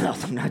 No,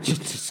 I'm not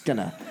just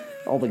gonna...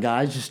 All the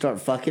guys just start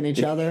fucking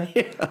each other.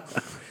 Yeah.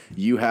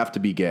 You have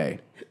to be gay.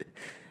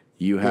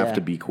 You have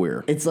to be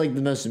queer. It's like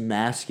the most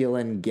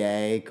masculine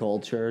gay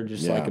culture.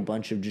 Just like a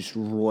bunch of just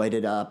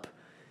roided up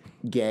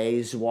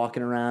gays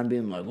walking around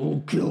being like,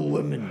 "Oh, kill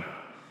women."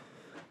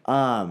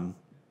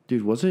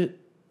 Dude, was it?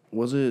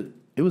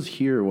 It was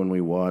here when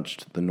we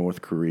watched the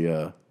North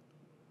Korea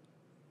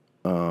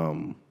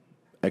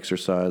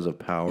exercise of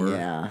power.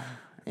 Yeah.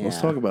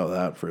 Let's talk about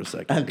that for a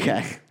second.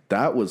 Okay. Dude.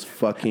 That was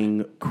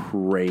fucking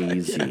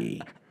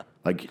crazy.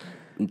 Like,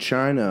 in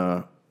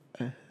China,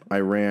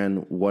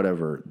 Iran,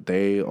 whatever,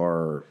 they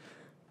are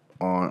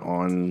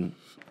on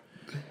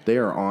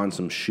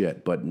some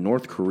shit. But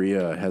North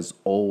Korea has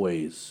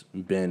always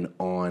been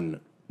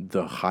on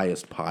the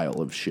highest pile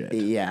of shit.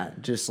 Yeah,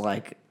 just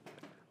like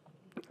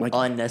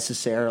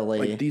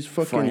unnecessarily like these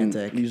fucking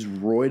frantic. These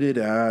roided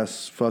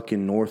ass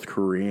fucking North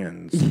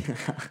Koreans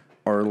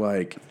are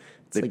like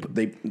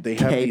they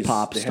have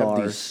K-pop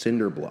stars.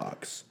 cinder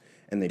blocks.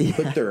 And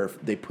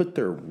they put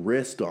their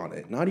wrist on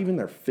it, not even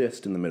their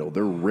fist in the middle.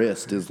 Their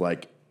wrist is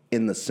like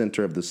in the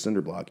center of the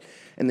cinder block,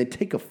 and they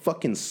take a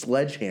fucking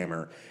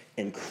sledgehammer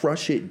and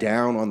crush it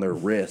down on their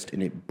wrist,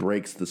 and it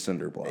breaks the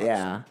cinder blocks.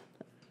 Yeah.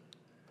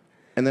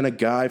 And then a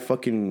guy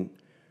fucking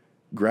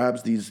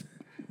grabs these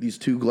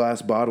 2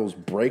 glass bottles,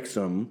 breaks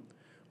them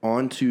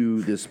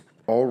onto this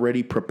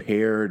already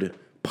prepared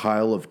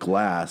pile of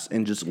glass,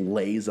 and just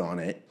lays on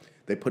it.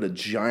 They put a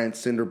giant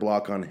cinder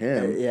block on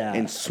him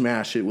and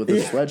smash it with a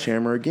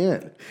sledgehammer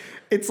again.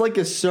 It's like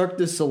a Cirque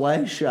du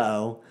Soleil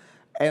show.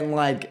 And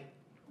like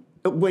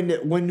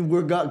when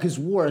we're because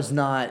war is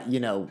not,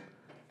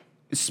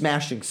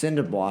 smashing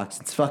cinder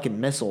blocks. It's fucking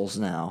missiles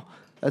now.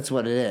 That's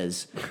what it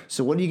is.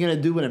 So what are you going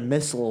to do when a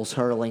missile's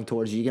hurtling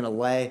towards you? You're going to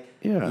lay?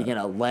 Yeah. You're going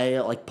to lay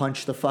it, like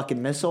punch the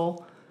fucking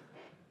missile?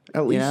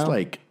 At least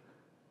like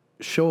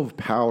show of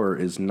power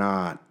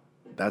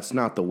that's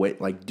not the way.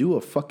 Like, do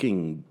a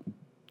fucking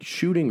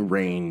shooting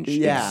range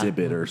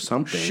exhibit or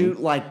something.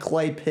 Shoot like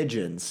clay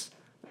pigeons,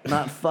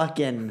 not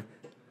fucking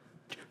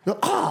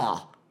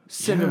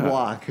cinder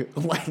block.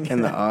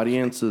 And the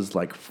audience is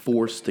like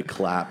forced to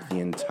clap the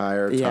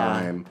entire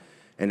time,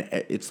 and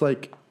it's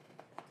like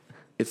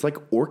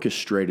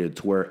orchestrated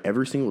to where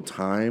every single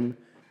time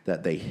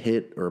that they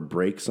hit or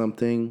break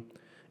something,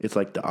 it's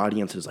like the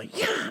audience is like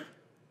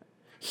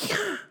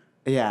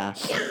yeah.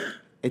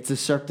 It's a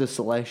Cirque du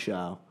Soleil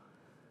show.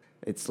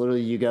 It's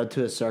literally, you go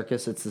to a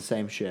circus, it's the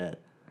same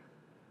shit.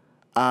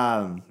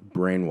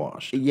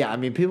 Brainwashed. Yeah, I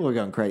mean, people are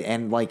going crazy.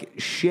 And, like,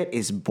 shit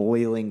is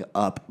boiling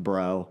up,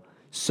 bro.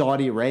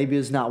 Saudi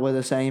Arabia's not with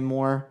us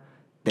anymore.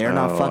 They're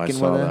not fucking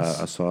with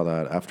us. I saw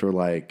that. After,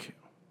 like,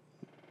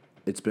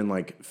 it's been,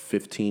 like,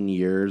 15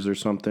 years or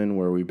something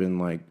where we've been,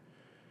 like,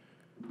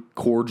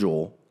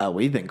 cordial. Oh,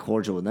 we've been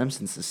cordial with them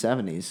since the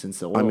 70s,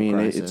 since the oil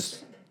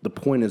crisis. The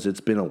point is,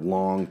 it's been a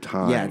long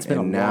time. Yeah, it's been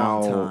a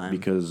long time.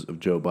 Because of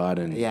Joe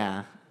Biden.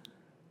 Yeah.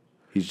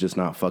 He's just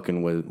not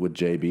fucking with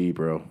JB,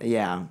 bro.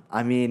 Yeah,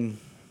 I mean,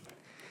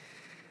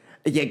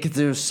 because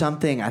there's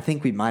something, I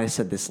think we might have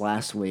said this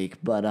last week,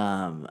 but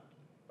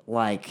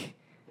like,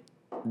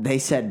 they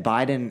said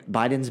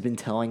Biden's been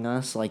telling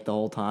us, like, the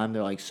whole time.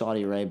 They're like,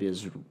 Saudi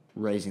Arabia's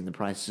raising the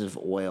prices of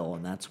oil,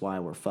 and that's why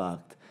we're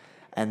fucked.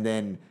 And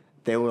then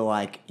they were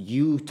like,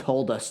 you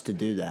told us to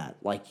do that.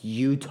 Like,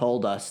 you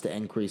told us to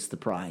increase the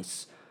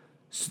price.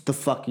 So the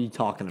fuck are you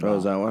talking about? Oh,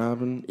 is that what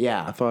happened?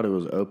 Yeah. I thought it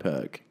was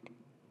OPEC.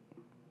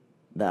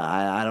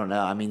 I don't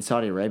know. I mean,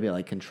 Saudi Arabia,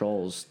 like,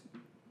 controls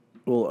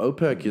Well,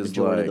 OPEC the is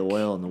majority like, of the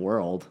oil in the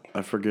world.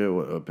 I forget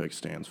what OPEC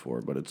stands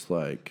for, but it's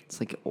like,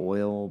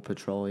 Oil,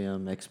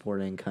 petroleum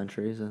exporting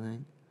countries, I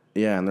think.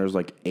 yeah, and there's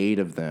like 8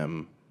 of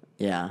them,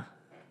 Yeah.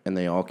 and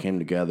they all came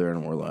together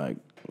and were like,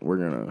 we're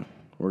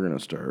gonna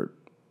start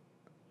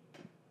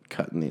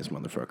cutting these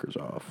motherfuckers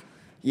off.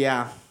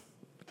 Yeah.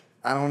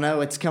 I don't know.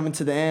 It's coming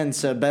to the end,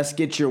 so best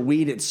get your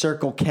weed at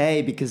Circle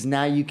K because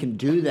now you can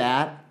do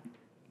that.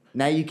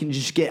 Now you can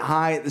just get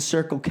high at the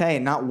Circle K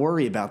and not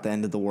worry about the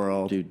end of the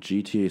world. Dude,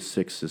 GTA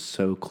 6 is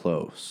so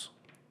close.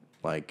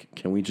 Like,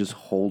 can we just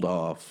hold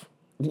off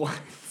What?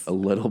 a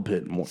little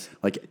bit more?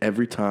 Like,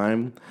 every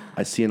time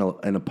I see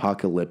an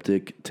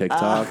apocalyptic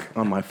TikTok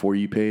on my For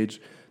You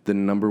page, the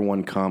number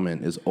one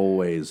comment is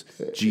always,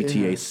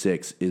 GTA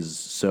 6 is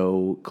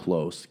so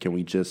close. Can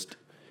we just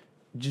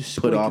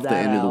put off the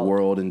end of the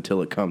world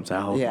until it comes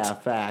out? Yeah,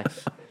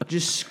 facts.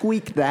 Just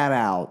squeak that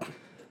out,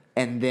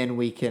 and then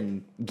we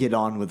can get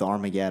on with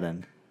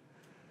Armageddon.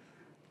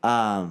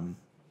 Yeah,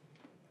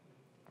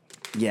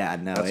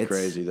 no, That's it's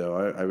crazy,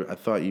 though. I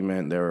thought you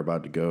meant they were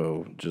about to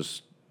go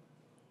just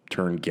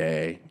turn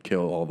gay,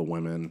 kill all the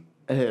women.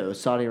 Who?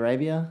 Saudi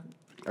Arabia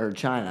or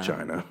China?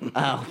 China.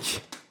 Oh,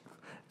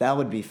 that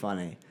would be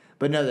funny.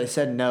 But no, they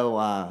said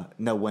no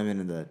women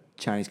in the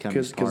Chinese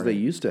Communist Party. Because they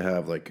used to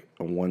have like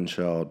a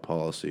one-child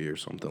policy or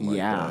something like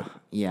that.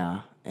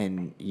 Yeah,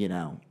 and you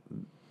know,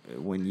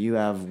 when you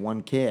have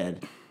one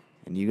kid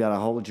and you got to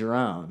hold your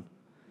own,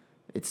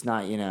 it's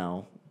not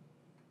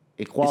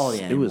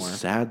equality anymore. It was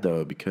sad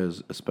though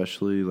because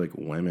especially like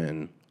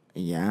women,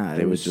 yeah,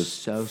 they it would was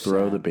just so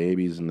throw sad. the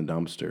babies in the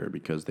dumpster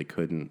because they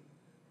couldn't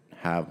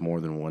have more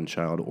than one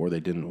child or they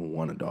didn't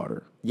want a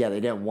daughter. Yeah, they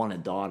didn't want a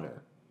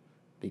daughter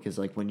because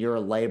like when you're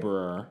a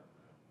laborer,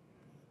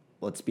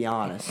 let's be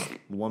honest, a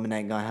woman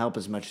ain't gonna help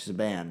as much as a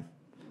man.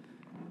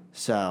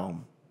 So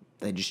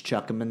they just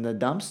chuck them in the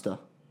dumpster.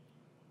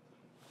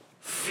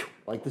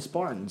 Like the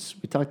Spartans.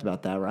 We talked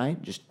about that,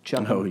 right? Just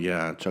chuck them. Oh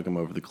yeah, chuck them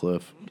over the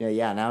cliff.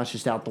 Yeah, now it's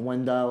just out the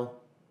window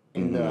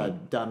in the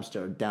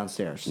dumpster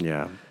downstairs.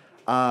 Yeah.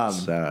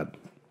 Sad.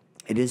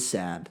 It is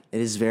sad.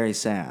 It is very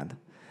sad.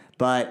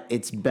 But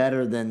it's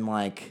better than,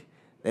 like,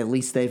 at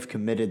least they've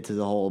committed to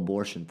the whole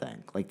abortion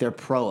thing. Like, they're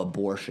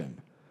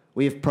pro-abortion.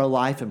 We have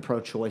pro-life and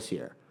pro-choice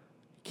here.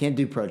 You can't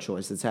do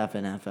pro-choice. It's half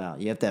in, half out.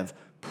 You have to have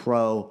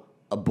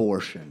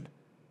pro-abortion.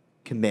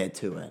 Commit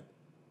to it.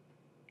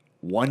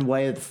 One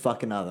way or the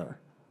fucking other.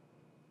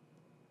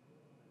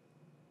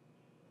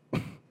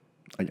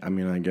 I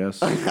mean, I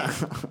guess. I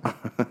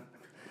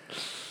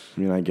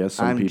guess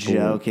some I'm people,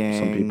 joking.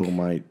 some people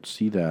might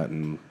see that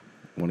and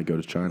want to go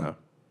to China.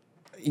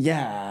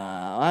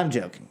 Yeah, I'm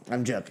joking. I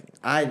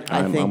think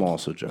I'm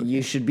also joking.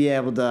 You should be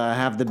able to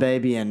have the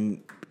baby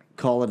and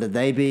call it a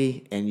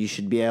baby, and you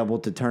should be able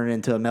to turn it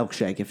into a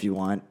milkshake if you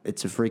want.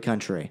 It's a free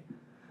country.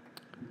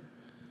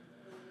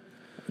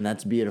 And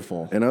that's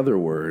beautiful. In other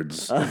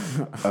words,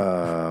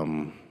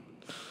 in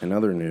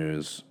other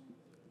news,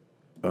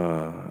 You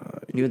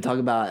want to talk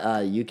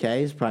about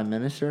UK's prime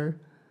minister?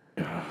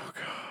 oh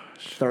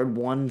gosh, Third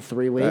one,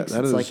 3 weeks. that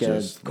it's is like a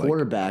just like-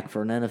 quarterback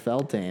for an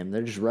NFL team.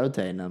 They're just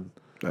rotating them.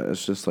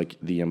 it's just like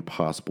the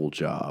impossible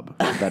job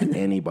that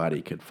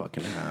anybody could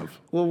fucking have.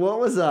 Well, what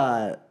was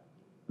the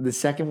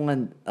second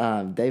one?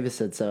 Davis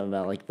said something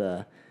about like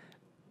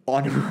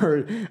on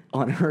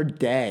her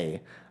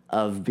day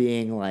of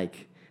being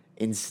like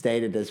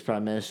instated as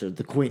prime minister,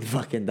 the queen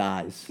fucking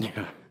dies.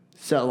 Yeah.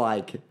 So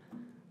like,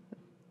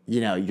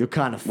 you're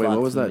kind of Wait, fucked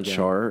what was from the that beginning.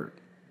 chart?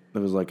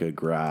 There was like a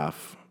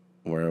graph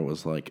where it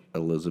was like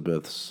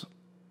Elizabeth's,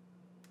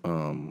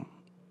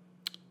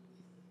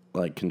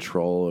 like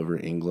control over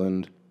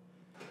England,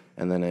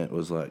 and then it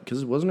was like,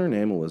 because wasn't her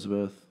name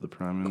Elizabeth, the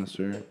prime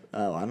minister?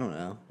 Oh, I don't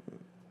know. I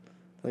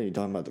thought you were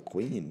talking about the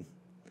queen.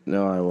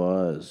 No, I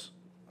was.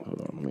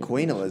 Hold on, let me-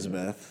 Queen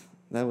Elizabeth.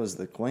 That was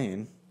the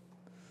queen.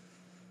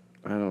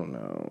 I don't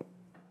know.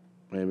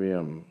 Maybe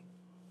I'm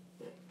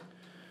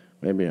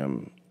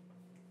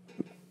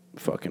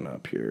fucking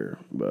up here,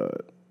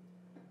 but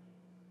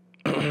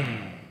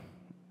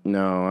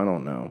no, I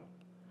don't know.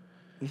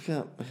 You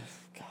got, God.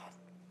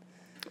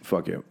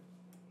 Fuck it.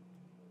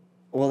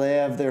 Well, they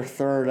have their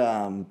third,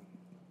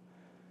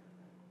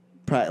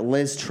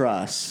 Liz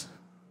Truss.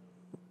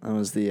 That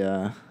was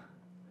the,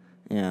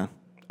 yeah.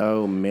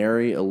 Oh,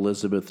 Mary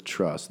Elizabeth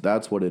Truss.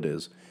 That's what it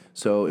is.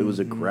 So it was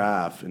a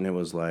graph, and it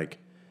was like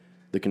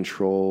the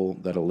control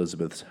that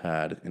Elizabeth's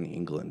had in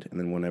England, and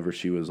then whenever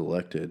she was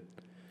elected,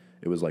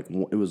 it was like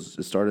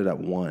it started at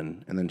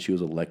 1, and then she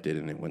was elected,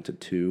 and it went to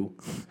 2,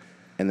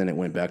 and then it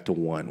went back to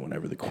 1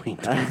 whenever the Queen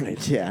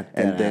died. Yeah,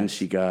 and then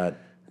deadass.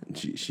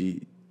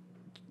 she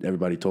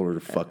everybody told her to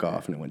fuck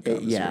off, and it went down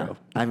to Yeah. zero.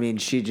 I mean,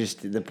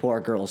 the poor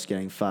girl's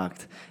getting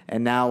fucked.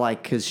 And now,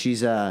 like, because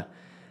she's I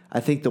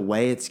think the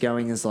way it's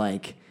going is,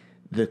 like,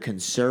 the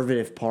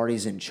conservative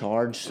party's in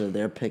charge, so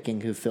they're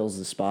picking who fills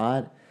the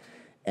spot.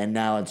 And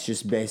now it's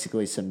just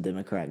basically some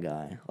Democrat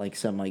guy, like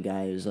some like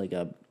guy who's like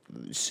a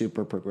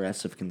super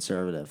progressive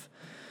conservative.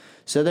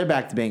 So they're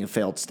back to being a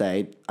failed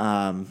state.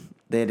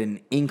 They had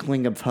an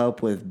inkling of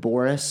hope with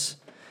Boris,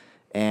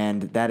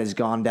 and that has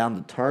gone down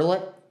the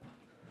toilet.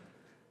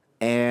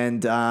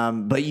 And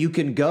but you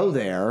can go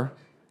there,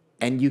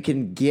 and you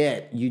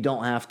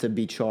don't have to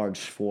be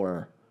charged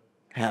for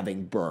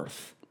having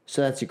birth.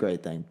 So that's a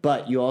great thing.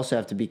 But you also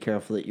have to be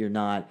careful that you're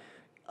not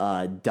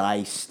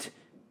diced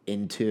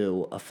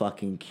into a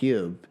fucking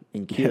cube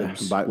in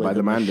cubes by with the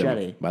a mandem.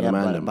 machete. By the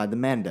mandem. By the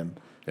mandem.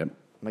 Yep. I'm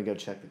gonna go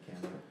check the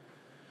camera.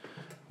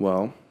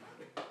 Well,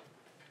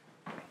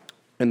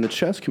 in the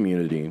chess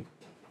community,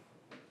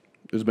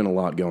 there's been a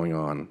lot going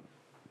on.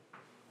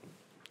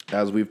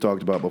 As we've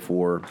talked about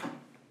before,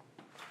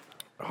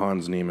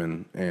 Hans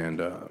Niemann and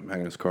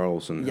Magnus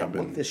Carlsen have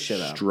look been this shit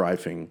up.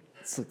 strifing.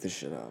 Let's look this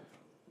shit up.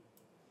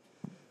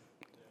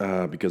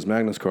 Because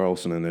Magnus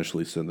Carlsen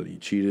initially said that he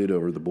cheated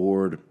over the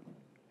board.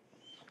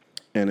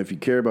 And if you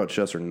care about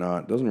chess or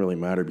not, it doesn't really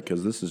matter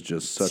because this is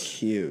just such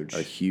huge.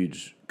 a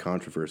huge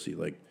controversy.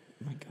 Like,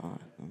 Oh my god,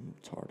 I'm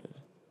retarded.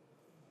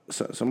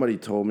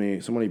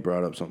 somebody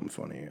brought up something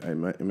funny.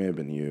 It may have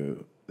been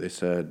you. They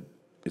said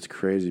it's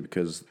crazy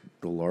because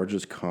the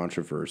largest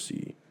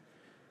controversy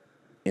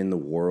in the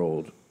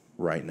world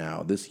right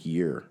now, this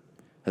year,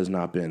 has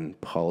not been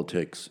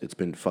politics. It's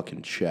been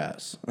fucking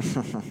chess.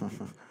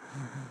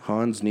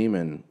 Hans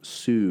Niemann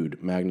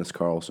sued Magnus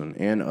Carlsen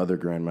and other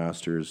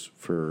grandmasters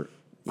for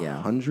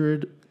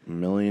 $100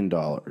 million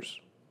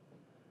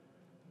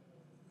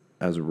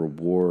as a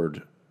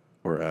reward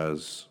or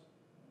as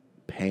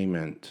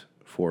payment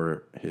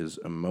for his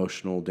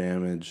emotional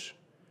damage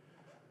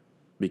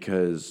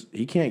because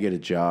he can't get a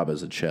job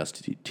as a chess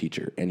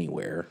teacher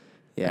anywhere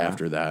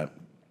after that.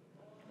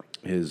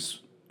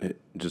 His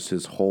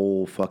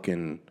whole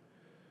fucking,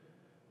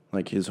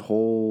 like his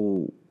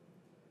whole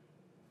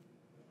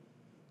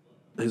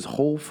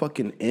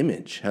fucking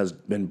image has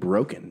been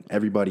broken.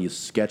 Everybody is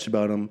sketched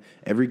about him.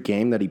 Every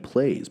game that he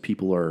plays,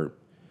 people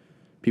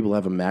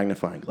have a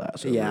magnifying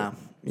glass over it.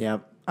 Yeah.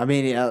 I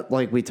mean,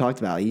 like we talked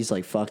about, he's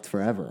like fucked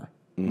forever.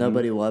 Mm-hmm.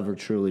 Nobody will ever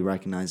truly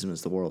recognize him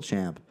as the world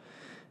champ.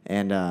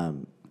 And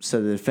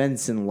so the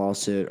defendants in the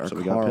lawsuit are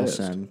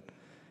Carlsen,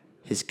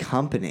 his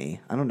company.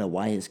 I don't know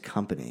why his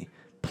company,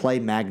 Play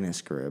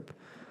Magnus Group,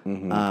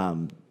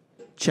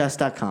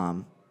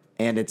 Chess.com,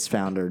 and its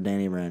founder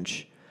Danny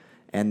Wrench.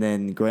 And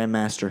then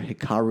Grandmaster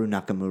Hikaru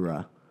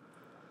Nakamura,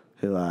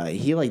 who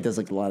he like does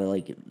like a lot of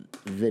like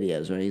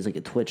videos, right? He's like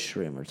a Twitch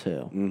streamer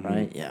too,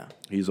 right? Yeah.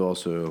 He's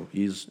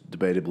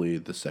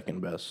debatably the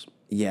second best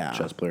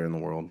chess player in the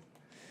world.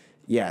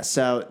 Yeah.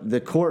 So the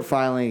court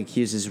filing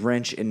accuses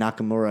Wrench and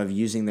Nakamura of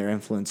using their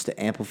influence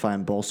to amplify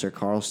and bolster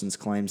Carlsen's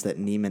claims that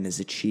Niemann is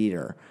a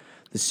cheater.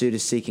 The suit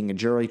seeking a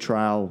jury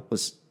trial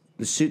was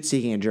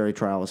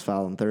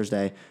filed on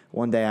Thursday,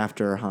 one day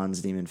after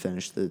Hans Niemann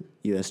finished the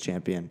U.S. chess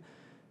champion.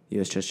 It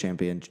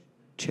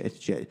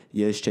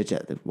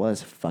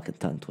was a fucking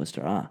tongue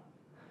twister,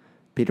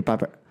 Peter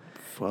Piper.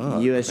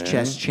 Fuck, U.S. man.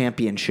 Chess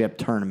Championship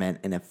tournament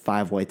in a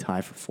 5-way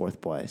tie for 4th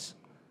place.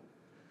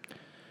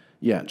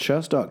 Yeah,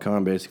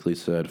 chess.com basically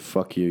said,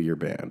 fuck you, you're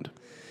banned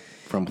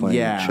from playing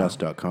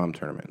chess.com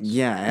tournaments.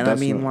 Yeah, and I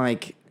mean,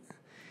 like,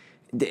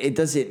 it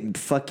doesn't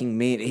fucking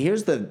mean...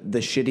 Here's the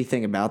shitty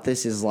thing about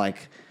this is,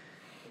 like,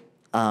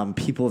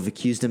 people have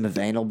accused him of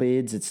anal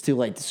beads. It's too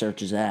late to search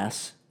his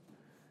ass.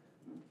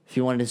 If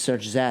you wanted to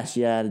search his ass,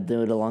 you had to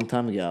do it a long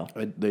time ago.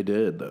 They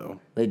did, though.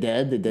 They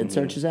did? They did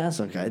search his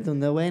ass? Okay,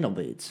 no anal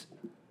beads.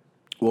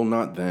 Well,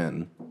 not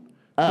then.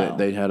 Oh.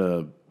 They had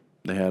a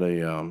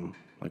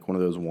like one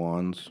of those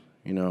wands,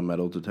 a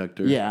metal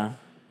detector. Yeah.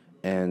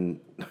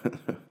 And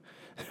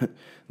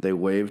they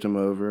waved him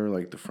over,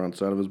 like, the front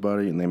side of his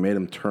body, and they made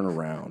him turn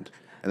around.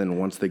 And then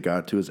once they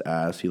got to his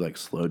ass, he, like,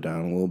 slowed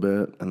down a little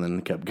bit and then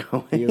kept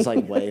going. He was,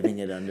 like, waving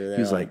it under there.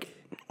 He was like,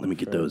 let me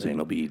get those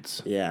anal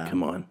beads. Yeah.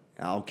 Come on.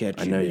 I'll get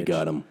you, I know bitch. you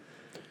got them.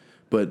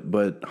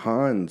 But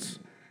Hans,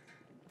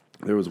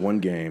 there was one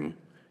game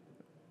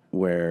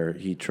where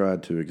he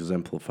tried to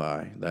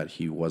exemplify that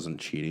he wasn't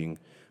cheating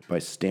by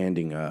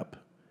standing up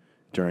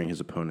during his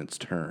opponent's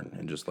turn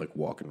and just, like,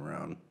 walking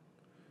around.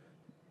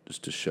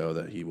 Just to show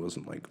that he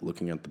wasn't, like,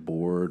 looking at the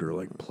board or,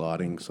 like,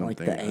 plotting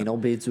something. Like the anal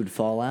beads would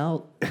fall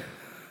out?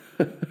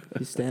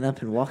 You stand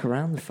up and walk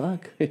around, the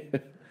fuck?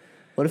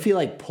 What if he,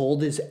 like,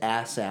 pulled his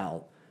ass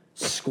out,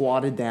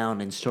 squatted down,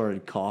 and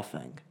started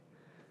coughing?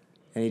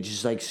 And he's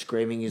just, like,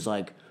 screaming. He's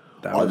like,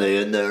 are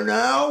they in there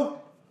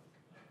now?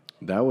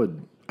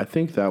 I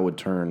think that would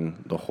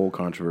turn the whole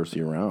controversy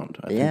around.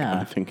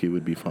 I think he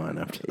would be fine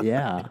after that.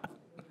 Yeah.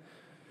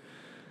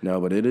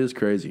 No, but it is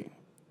crazy.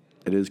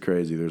 It is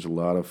crazy. There's a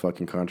lot of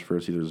fucking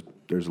controversy.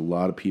 There's a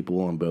lot of people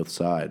on both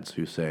sides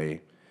who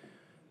say,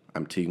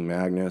 I'm team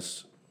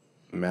Magnus.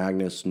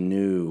 Magnus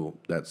knew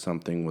that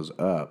something was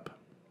up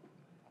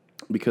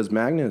because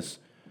Magnus,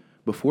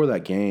 before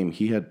that game,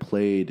 he had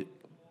played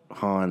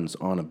Hans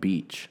on a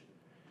beach,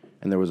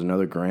 and there was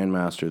another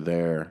grandmaster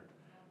there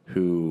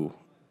who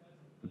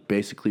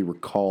basically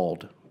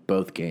recalled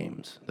both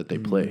games that they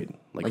played,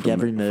 like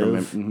every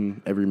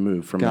move, every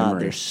move from God,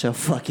 memory. they're so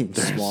fucking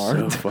smart.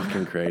 So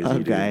fucking crazy.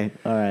 Okay, dude.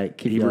 all right,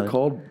 keep He going.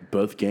 recalled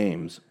both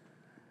games,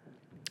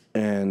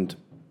 and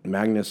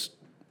Magnus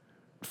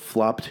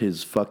flopped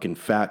his fucking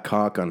fat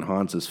cock on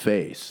Hans's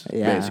face,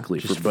 basically,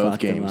 just for both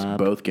fucked him games. up.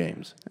 Both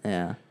games.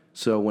 Yeah,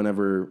 So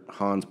whenever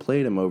Hans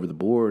played him over the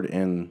board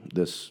in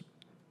this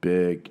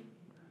big,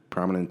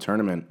 prominent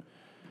tournament,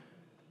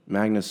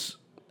 Magnus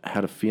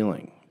had a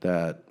feeling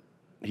that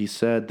he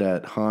said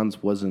that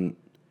Hans wasn't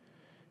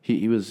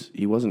he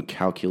wasn't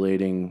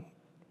calculating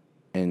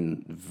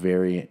in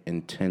very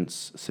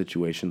intense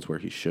situations where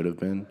he should have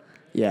been.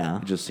 yeah,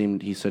 It just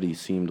seemed he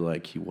seemed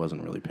like he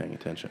wasn't really paying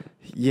attention.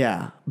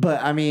 yeah.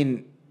 But I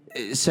mean,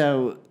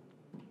 so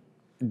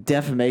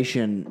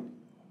defamation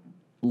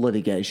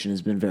litigation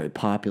has been very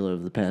popular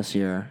over the past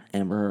year.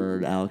 Amber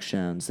Heard, Alex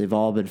Jones, they've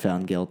all been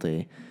found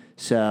guilty.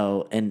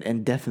 So,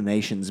 and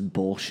defamation's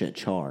bullshit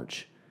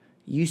charge.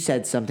 You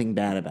said something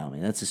bad about me.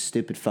 That's a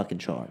stupid fucking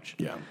charge.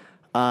 Yeah.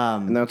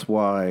 And that's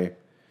why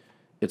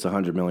it's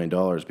 $100 million,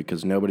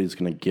 because nobody's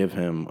going to give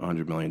him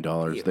 $100 million.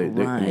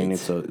 I mean, Right.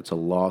 it's a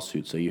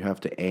lawsuit, so you have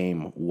to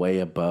aim way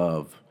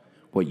above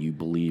what you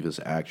believe is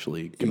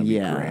actually going to be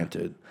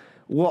granted.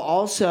 Well,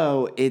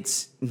 also,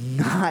 it's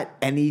not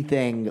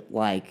anything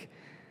like,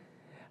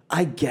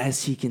 I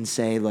guess he can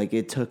say, like,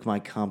 it took my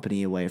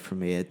company away from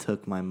me. It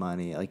took my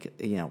money, like,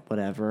 you know,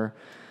 whatever.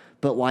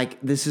 But, like,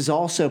 this is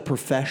also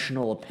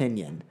professional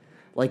opinion.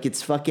 Like,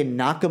 it's fucking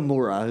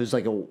Nakamura, who's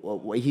like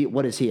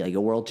what is he, like a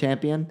world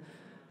champion?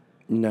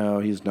 No,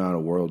 he's not a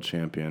world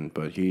champion,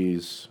 but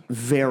he's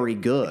Very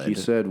good. he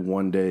said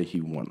one day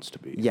he wants to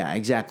be. Yeah,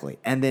 exactly.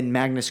 And then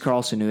Magnus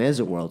Carlsen, who is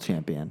a world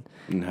champion.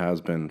 And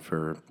has been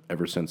for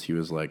ever since he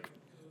was like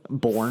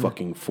Born.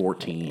 fucking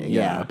 14.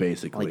 Yeah,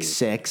 basically. Like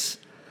 6.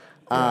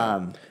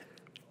 And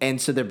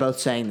so they're both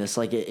saying this.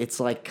 Like, it's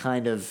like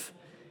kind of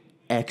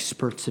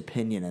expert's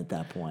opinion at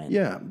that point.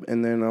 Yeah,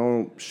 and then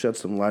I'll shed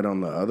some light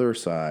on the other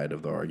side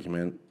of the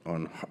argument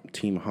on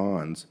Team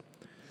Hans,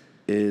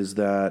 is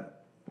that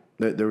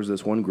there was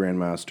this one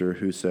grandmaster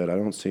who said, I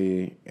don't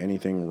see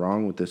anything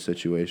wrong with this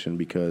situation,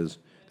 because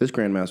this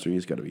grandmaster,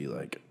 he's got to be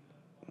like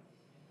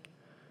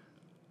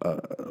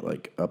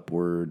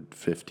upward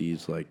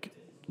 50s, like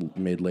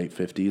mid-late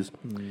 50s.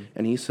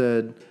 And he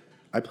said,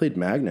 I played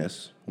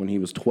Magnus when he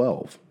was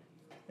 12,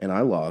 and I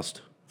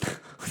lost.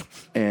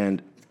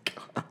 And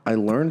I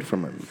learned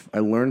from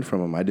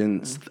him. I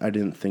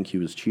didn't think he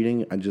was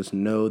cheating. I just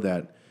know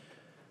that.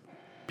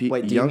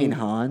 Wait, do you mean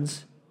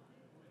Hans?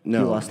 No,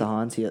 He lost to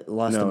Hans? He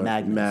lost to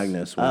Magnus?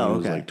 Magnus when he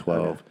was like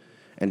 12.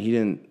 And he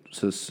didn't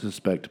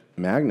suspect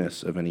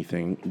Magnus of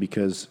anything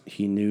because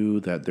he knew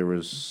that there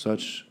was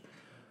such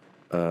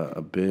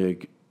a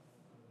big,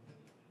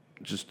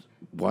 just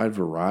wide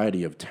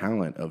variety of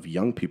talent of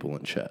young people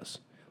in chess.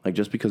 Like,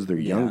 just because they're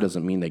young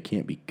doesn't mean they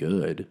can't be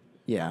good.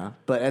 Yeah,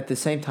 but at the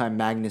same time,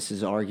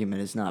 Magnus's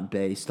argument is not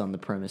based on the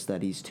premise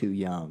that he's too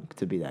young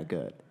to be that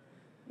good.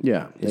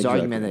 Yeah, His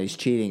argument that he's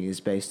cheating is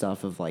based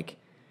off of, like,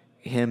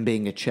 him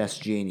being a chess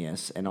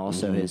genius and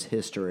also his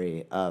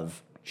history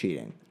of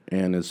cheating.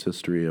 And his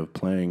history of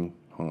playing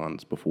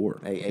Hans before.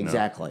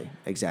 Exactly.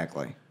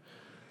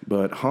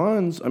 But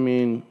Hans, I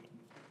mean,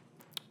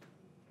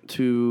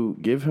 to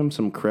give him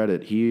some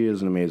credit, he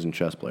is an amazing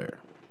chess player.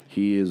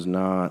 He's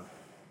not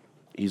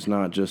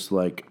just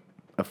like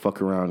a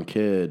fuck around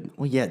kid.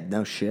 Well, yeah,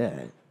 no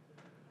shit.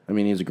 I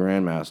mean, he's a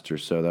grandmaster,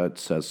 so that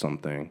says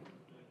something.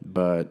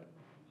 But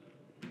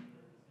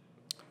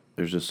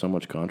there's just so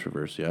much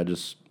controversy.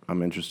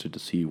 I'm interested to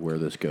see where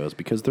this goes,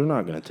 because they're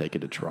not going to take it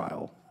to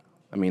trial.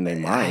 I mean, they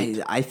might.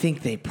 I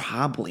think they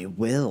probably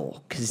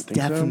will, because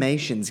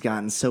defamation's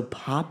gotten so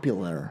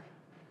popular.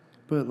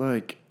 But,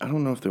 like, I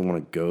don't know if they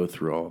want to go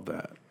through all of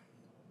that.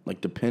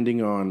 Like,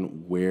 depending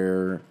on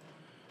where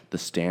the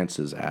stance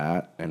is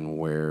at and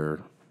where...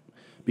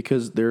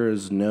 Because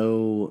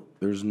the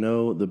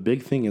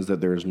big thing is that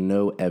there's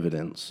no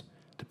evidence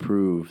to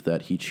prove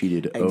that he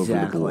cheated over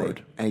the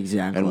board.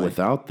 Exactly. And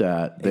without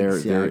that, there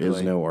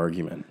is no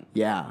argument.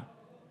 Yeah.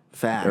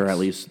 Facts. Or at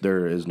least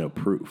there is no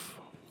proof.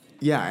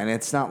 Yeah, and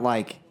it's not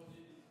like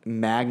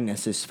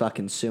Magnus is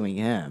fucking suing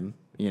him,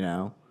 you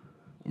know?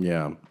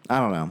 Yeah. I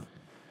don't know.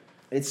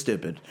 It's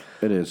stupid.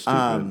 It is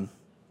stupid.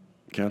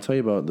 Can I tell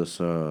you about this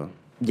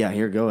Yeah,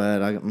 here, go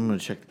ahead. I'm going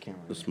to check the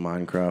camera. this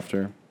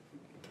Minecrafter?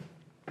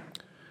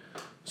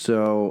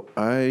 So,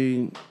 all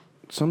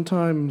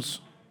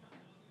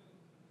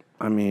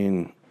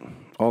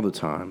the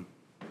time,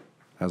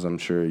 as I'm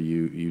sure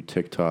you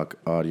TikTok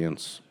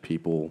audience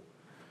people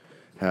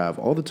have,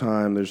 all the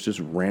time, there's just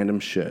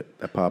random shit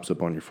that pops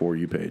up on your For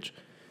You page.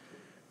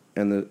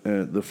 And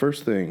the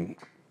first thing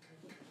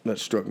that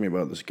struck me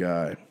about this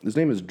guy, his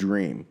name is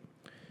Dream,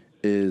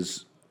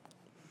 is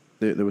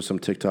there was some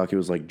TikTok, it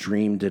was like,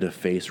 Dream did a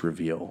face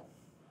reveal.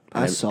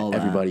 I saw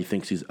that. Everybody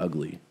thinks he's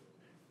ugly.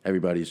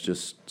 Everybody's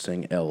just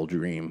saying L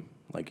Dream.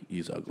 Like,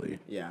 he's ugly.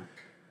 Yeah.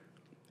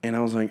 And I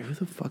was like, who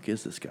the fuck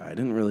is this guy? I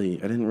didn't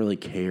really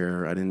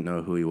care. I didn't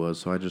know who he was,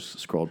 so I just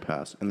scrolled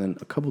past. And then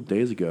a couple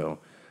days ago,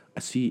 I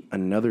see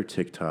another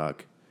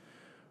TikTok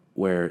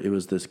where it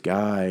was this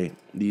guy,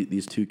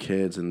 these two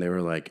kids, and they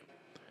were like,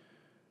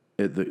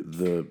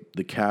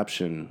 the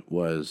caption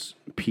was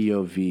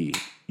POV,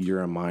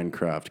 you're a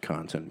Minecraft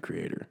content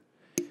creator.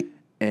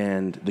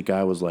 And the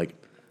guy was like,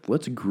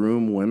 let's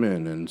groom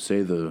women and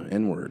say the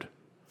N-word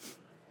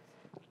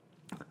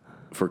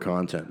for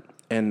content.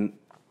 And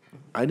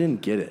I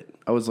didn't get it.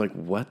 I was like,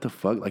 what the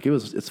fuck? Like,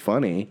 it's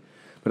funny,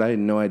 but I had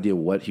no idea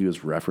what he was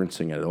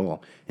referencing at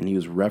all. And he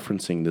was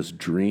referencing this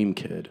Dream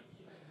kid.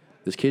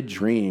 This kid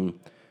Dream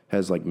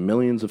has like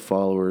millions of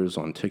followers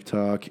on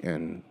TikTok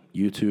and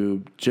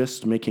YouTube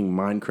just making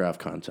Minecraft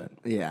content.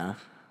 Yeah.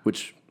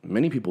 Which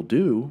many people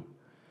do,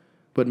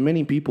 but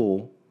many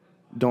people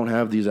don't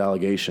have these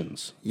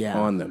allegations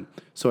on them.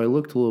 So I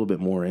looked a little bit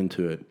more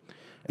into it,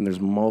 and there's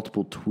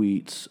multiple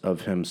tweets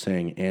of him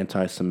saying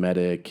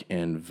anti-Semitic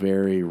and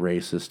very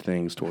racist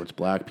things towards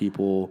black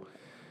people.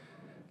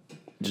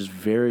 Just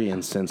very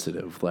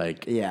insensitive.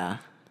 Like,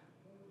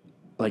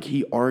 like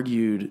he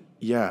argued,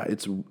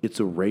 it's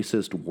a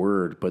racist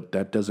word, but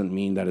that doesn't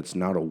mean that it's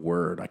not a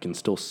word. I can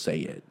still say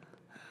it.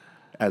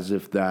 As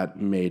if that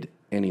made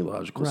any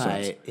logical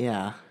sense. Right,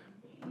 yeah.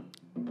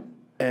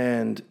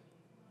 And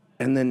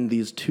then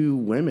these two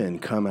women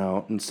come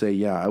out and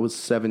say, I was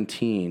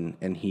 17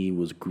 and he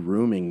was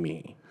grooming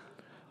me.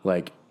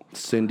 Like,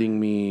 sending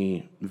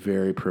me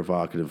very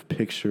provocative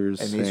pictures.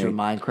 And these were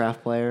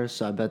Minecraft players,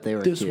 so I bet they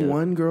were This cute.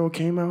 one girl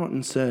came out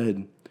and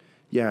said,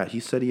 he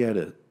said he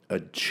had a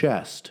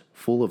chest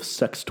full of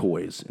sex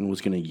toys and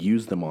was going to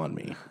use them on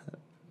me.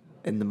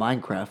 In the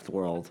Minecraft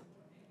world.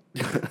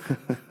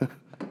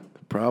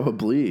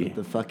 Probably.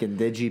 The fucking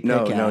digi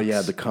pickaxe. No,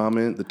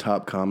 the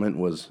top comment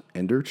was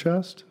Ender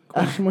chest?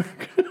 Question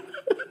mark.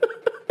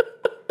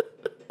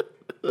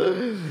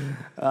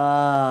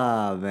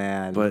 Ah,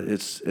 man. But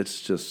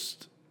it's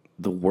just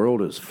the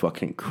world is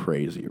fucking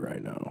crazy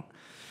right now.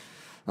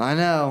 I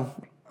know.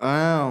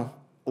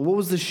 What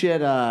was the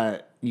shit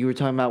you were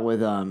talking about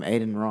with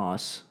Aiden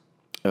Ross?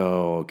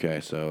 Oh, okay.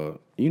 So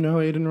you know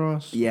Aiden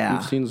Ross? Yeah.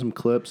 You've seen some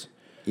clips?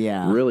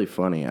 Yeah. Really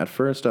funny. At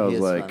first I was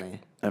funny.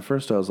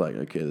 like,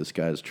 okay, this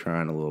guy's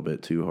trying a little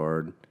bit too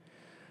hard.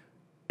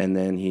 And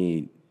then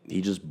he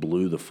just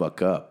blew the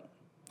fuck up.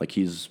 Like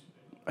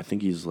I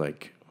think he's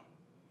like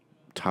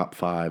top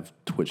 5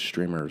 Twitch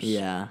streamers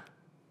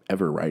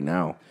ever right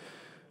now.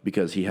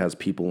 Because he has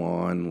people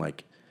on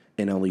like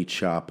NLE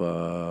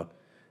Choppa,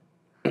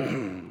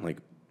 like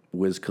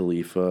Wiz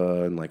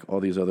Khalifa, and like all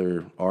these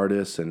other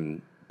artists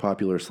and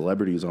popular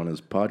celebrities on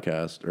his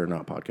podcast, or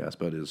not podcast,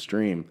 but his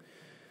stream.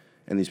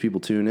 And these people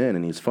tune in,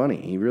 and he's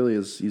funny. He really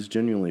is. He's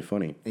genuinely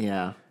funny.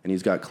 Yeah. And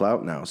he's got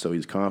clout now, so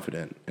he's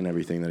confident in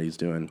everything that he's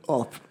doing.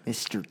 Oh,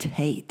 Mr.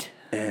 Tate.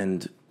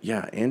 And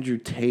Andrew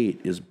Tate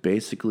is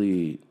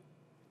basically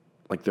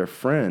like they're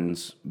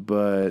friends,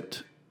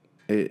 but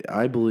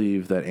I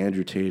believe that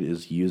Andrew Tate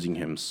is using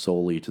him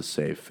solely to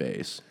save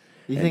face.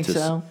 You think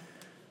so?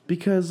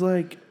 Because,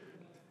 like,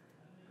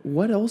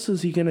 what else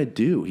is he going to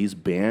do? He's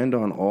banned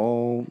on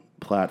all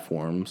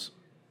platforms.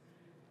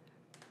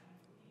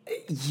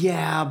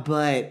 Yeah,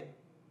 but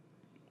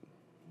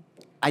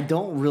I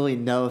don't really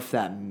know if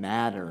that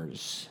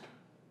matters.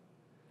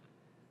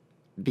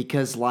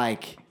 Because,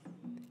 like,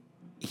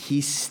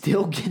 he's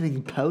still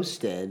getting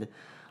posted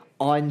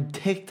on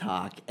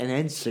TikTok and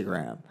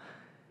Instagram.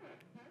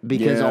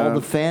 Because all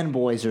the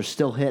fanboys are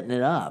still hitting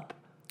it up.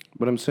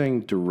 But I'm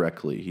saying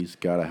directly. He's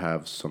got to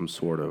have some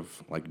sort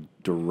of, like,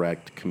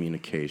 direct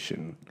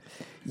communication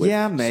with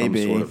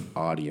maybe. some sort of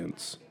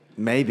audience.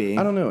 Maybe.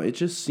 I don't know. It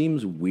just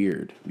seems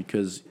weird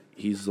because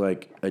he's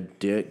like a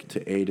dick to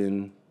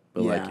Aiden,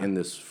 but like in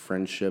this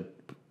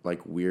friendship,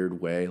 like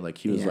weird way. Like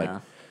he was like,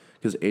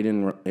 because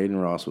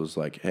Aiden Ross was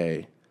like,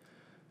 hey,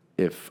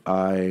 if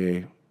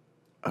I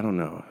don't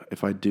know,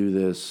 if I do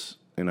this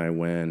and I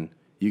win,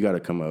 you got to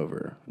come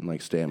over and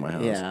like stay in my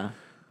house. Yeah.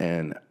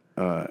 And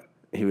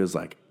he was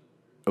like,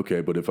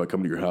 okay, but if I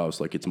come to your house,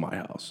 like it's my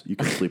house. You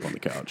can sleep on the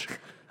couch.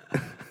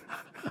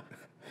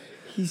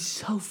 He's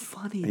so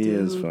funny, dude. He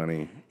is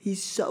funny.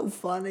 He's so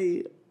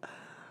funny.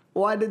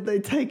 Why did they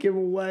take him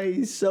away?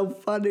 He's so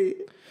funny.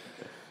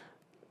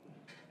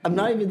 I'm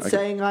not even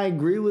saying I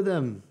agree with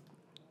him.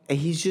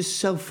 He's just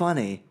so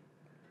funny.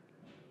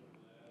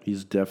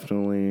 He's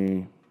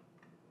definitely...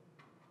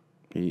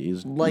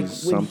 He's like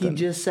he's when something. he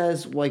just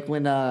says, like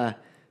when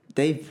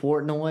Dave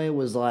Portnoy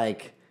was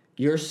like,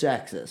 "You're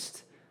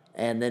sexist,"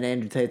 and then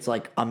Andrew Tate's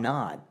like, "I'm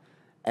not,"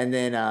 and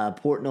then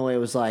Portnoy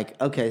was like,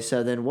 "Okay,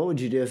 so then what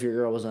would you do if your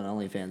girl was on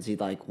OnlyFans?" He'd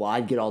like, "Well,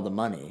 I'd get all the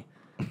money.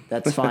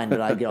 That's fine,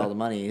 but I'd get all the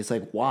money." He's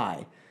like,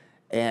 "Why?"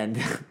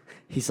 And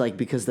he's like,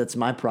 "Because that's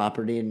my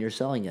property and you're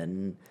selling it."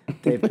 And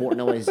Dave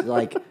Portnoy's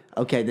like,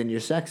 "Okay, then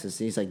you're sexist."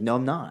 And he's like, "No,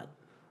 I'm not."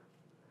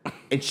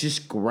 It's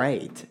just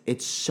great.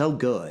 It's so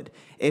good.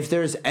 If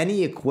there's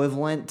any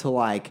equivalent to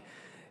like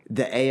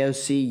the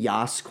AOC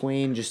Yas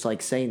Queen just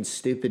like saying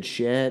stupid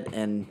shit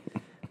and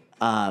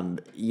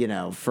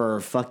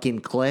for fucking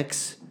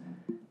clicks.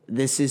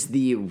 This is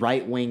the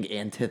right-wing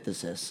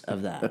antithesis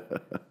of that.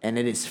 And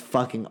it is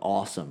fucking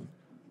awesome.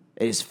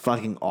 It is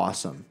fucking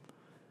awesome.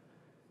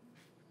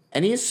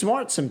 And he is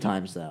smart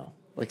sometimes, though.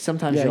 Like,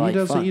 sometimes you're like,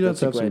 fuck, he does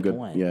that's have a some great good.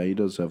 point. Yeah, he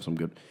does have some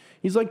good.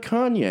 He's like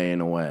Kanye in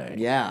a way.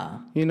 Yeah.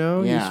 He's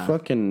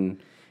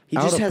fucking. He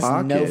out just of has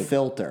pocket. no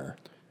filter.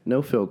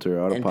 No filter,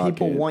 out of And pocket.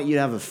 people want you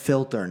to have a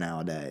filter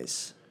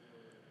nowadays.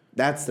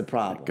 That's the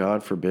problem.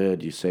 God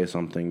forbid you say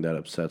something that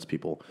upsets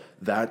people.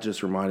 That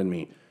just reminded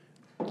me.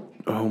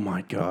 Oh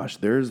my gosh,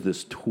 there's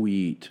this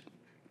tweet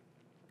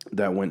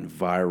that went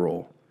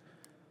viral.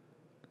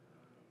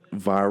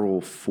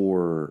 Viral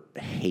for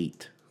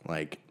hate.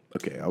 Like,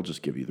 okay, I'll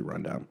just give you the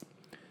rundown.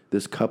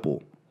 This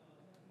couple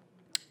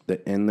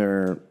that in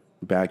their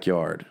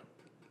backyard,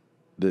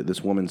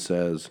 this woman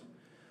says,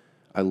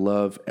 I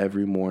love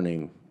every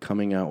morning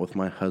coming out with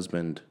my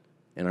husband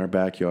in our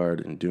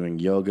backyard and doing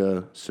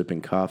yoga,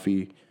 sipping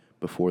coffee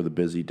before the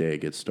busy day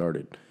gets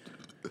started.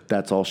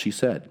 That's all she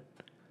said.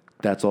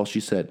 That's all she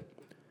said.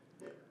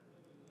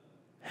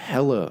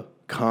 Hella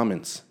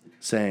comments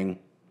saying,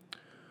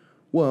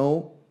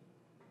 well,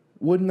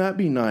 wouldn't that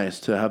be nice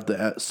to have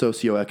the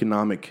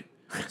socioeconomic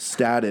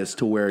status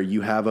to where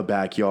you have a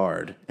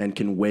backyard and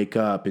can wake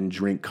up and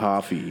drink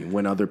coffee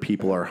when other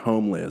people are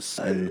homeless?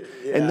 And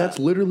that's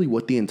literally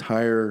what the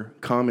entire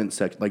comment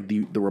section, like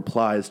the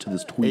replies to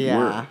this tweet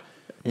were.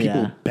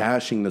 People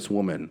bashing this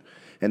woman.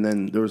 And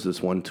then there was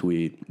this one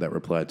tweet that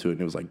replied to it,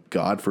 and it was like,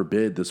 God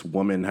forbid this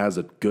woman has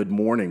a good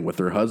morning with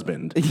her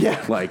husband.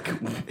 Yeah. Like,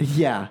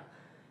 yeah.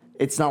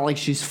 It's not like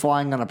she's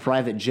flying on a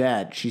private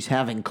jet. She's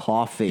having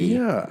coffee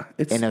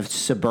in a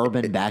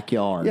suburban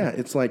backyard. Yeah,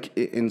 it's like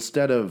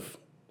instead of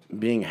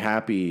being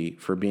happy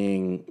for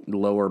being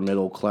lower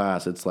middle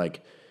class, it's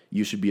like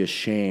you should be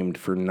ashamed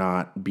for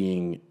not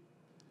being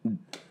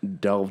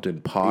delved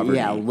in poverty.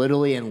 Yeah,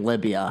 literally in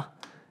Libya.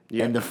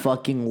 Yeah. And the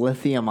fucking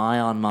lithium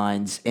ion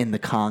mines in the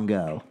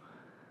Congo.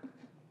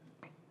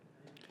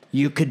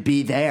 You could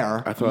be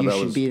there. You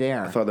should be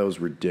there. I thought that was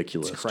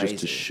ridiculous. Just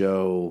to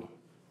show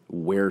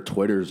where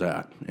Twitter's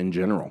at in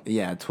general.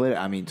 Yeah, Twitter.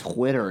 I mean,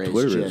 Twitter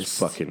is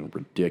fucking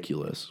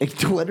ridiculous.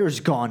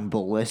 Twitter's gone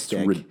ballistic.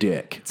 It's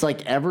ridiculous. It's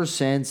like ever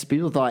since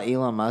people thought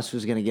Elon Musk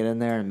was going to get in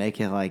there and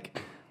make it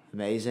like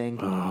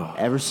amazing,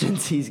 ever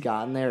since he's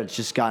gotten there, it's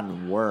just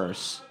gotten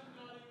worse.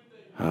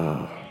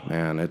 Oh,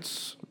 man,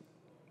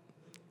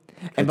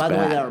 And by the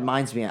way, that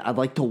reminds me, I'd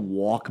like to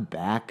walk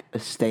back a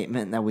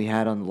statement that we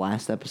had on the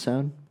last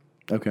episode.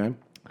 Okay.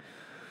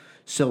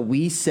 So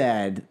we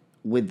said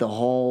with the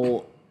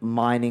whole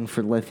mining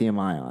for lithium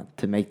ion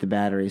to make the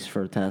batteries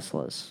for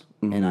Teslas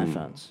and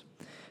iPhones,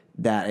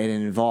 that it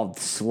involved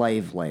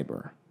slave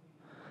labor.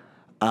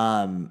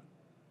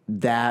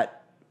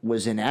 That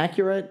was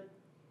inaccurate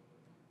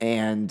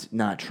and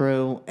not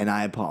true, and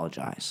I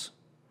apologize.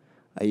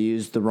 I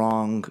used the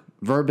wrong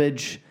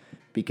verbiage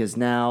because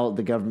now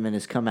the government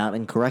has come out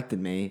and corrected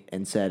me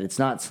and said it's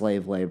not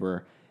slave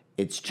labor,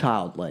 it's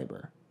child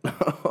labor. I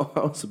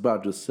was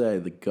about to say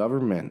the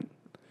government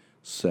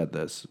said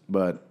this,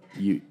 but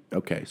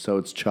so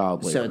it's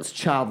child labor. So it's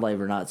child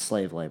labor, not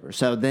slave labor.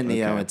 So then,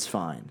 it's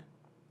fine.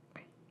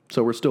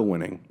 So we're still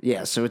winning.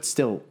 Yeah, so it's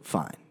still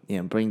fine.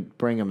 Bring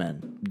them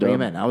in. Bring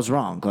them in. I was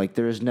wrong. Like,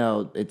 there's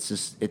no,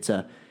 it's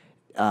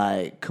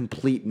a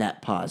complete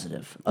net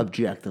positive,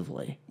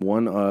 objectively.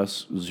 One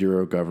us,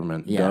 zero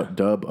government. Yeah.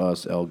 Dub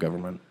us, L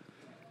government.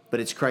 But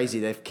it's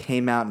crazy. They've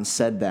came out and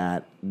said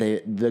that.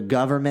 The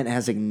government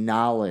has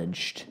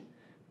acknowledged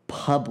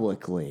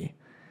publicly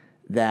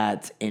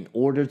that in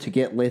order to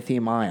get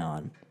lithium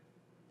ion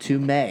to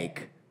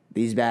make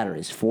these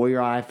batteries for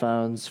your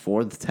iPhones,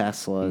 for the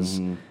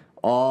Teslas,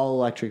 all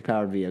electric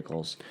powered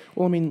vehicles.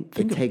 Well, I mean,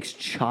 it takes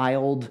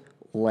child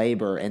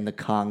labor in the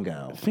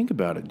Congo. Think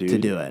about it, dude. To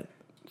do it.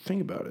 Think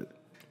about it.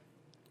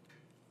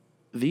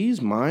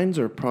 These mines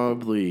are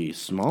probably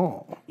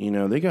small.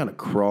 They got to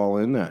crawl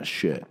in that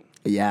shit.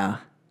 Yeah.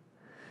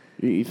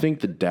 You think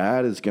the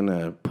dad is going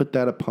to put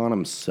that upon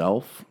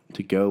himself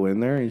to go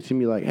in there? He's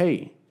going to be like,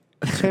 hey,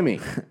 Timmy,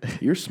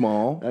 you're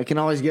small. I can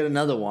always get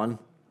another one.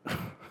 You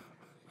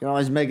can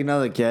always make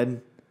another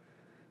kid.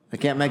 I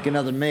can't make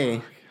another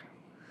me.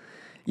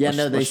 Yeah,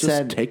 Let's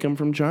just take him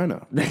from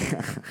China.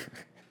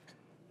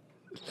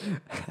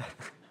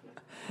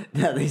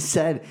 No, they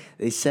said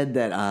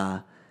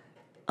that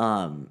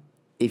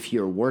if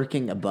you're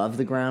working above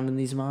the ground in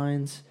these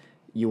mines,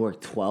 you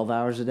work 12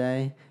 hours a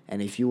day,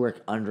 and if you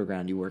work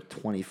underground, you work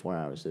 24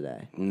 hours a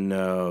day.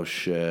 No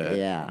shit.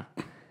 Yeah.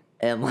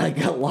 And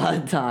like a lot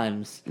of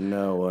times,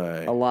 no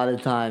way. A lot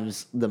of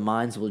times the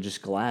mines will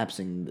just collapse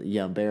and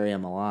bury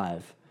them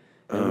alive.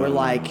 And we're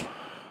like,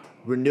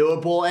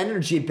 renewable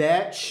energy,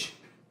 bitch.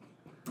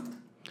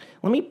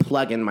 Let me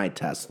plug in my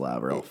Tesla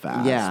real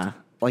fast. Yeah.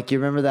 Like, you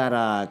remember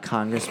that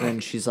congressman?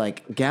 She's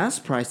like, gas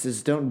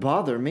prices don't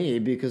bother me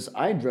because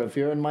I drove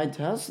here in my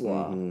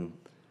Tesla. Mm-hmm.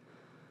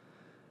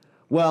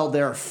 Well,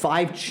 there are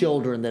 5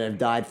 children that have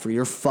died for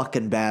your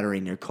fucking battery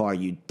in your car,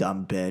 you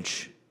dumb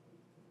bitch.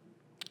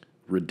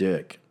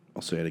 Ridic.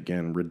 I'll say it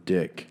again.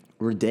 Ridic.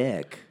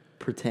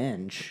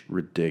 Pretend.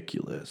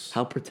 Ridiculous.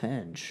 How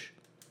pretend?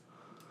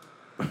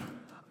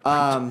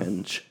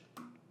 Pretend.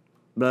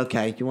 But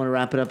okay, you want to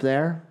wrap it up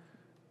there?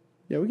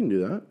 Yeah, we can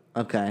do that.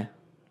 Okay.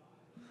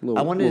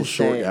 I wanted to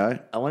short say, guy.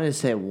 I wanted to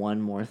say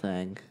one more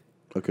thing.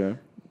 Okay.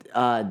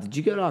 Did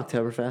you go to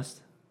Oktoberfest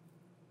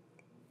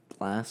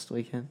last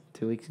weekend?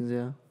 2 weeks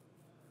ago?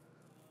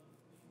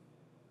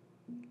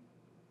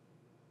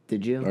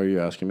 Did you? Are you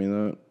asking me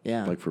that?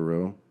 Yeah. Like for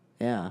real?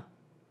 Yeah.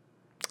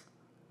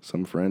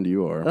 Some friend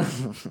you are.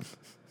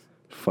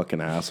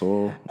 Fucking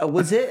asshole.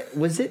 Was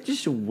it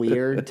just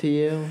weird to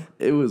you?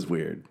 It was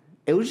weird.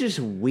 It was just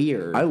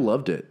weird. I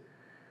loved it.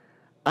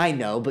 I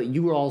know, but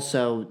you were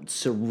also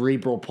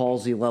cerebral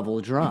palsy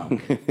level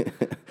drunk.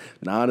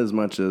 Not as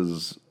much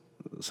as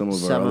some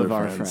of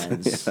our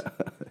friends. Yeah.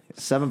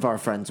 Some of our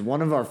friends.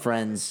 One of our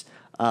friends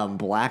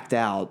blacked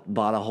out,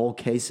 bought a whole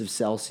case of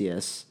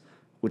Celsius,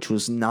 which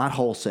was not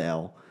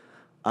wholesale,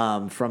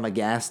 from a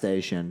gas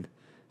station.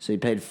 So he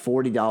paid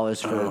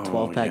 $40 for a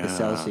 12-pack of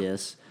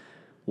Celsius.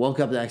 Woke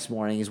up the next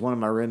morning. He's one of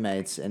my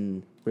roommates,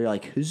 and we were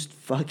like, whose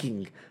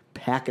fucking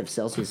pack of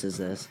Celsius is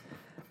this?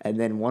 And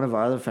then one of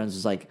our other friends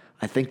was like,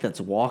 I think that's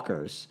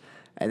Walker's.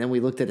 And then we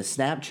looked at a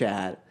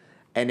Snapchat,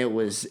 and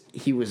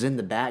he was in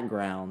the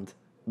background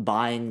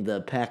buying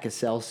the pack of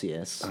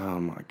Celsius. Oh,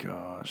 my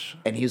gosh.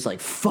 And he was like,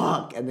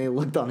 fuck. And they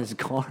looked on his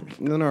card.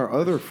 And then our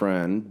other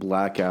friend,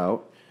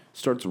 Blackout,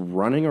 starts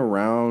running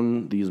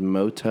around these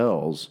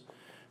motels.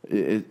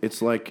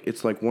 It's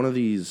like one of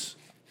these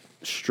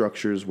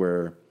structures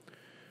where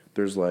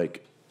there's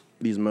like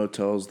these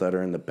motels that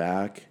are in the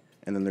back,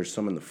 and then there's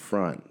some in the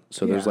front.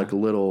 So there's like a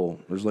little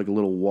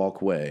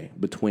walkway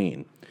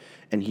between.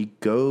 And he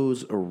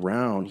goes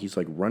around, he's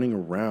like running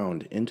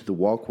around into the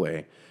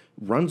walkway,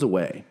 runs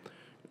away.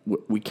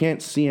 We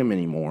can't see him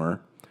anymore.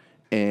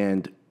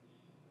 And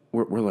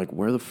we're like,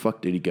 where the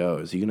fuck did he go?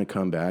 Is he going to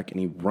come back? And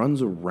he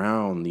runs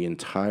around the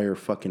entire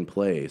fucking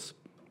place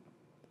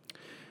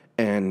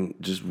and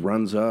just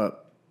runs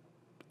up.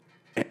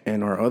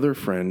 And our other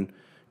friend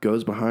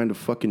goes behind a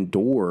fucking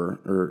door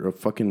or a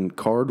fucking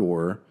car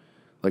door,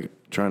 like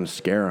trying to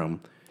scare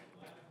him.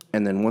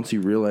 And then once he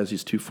realizes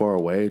he's too far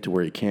away to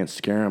where he can't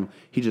scare him,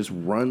 he just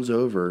runs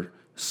over,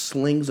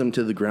 slings him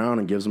to the ground,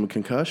 and gives him a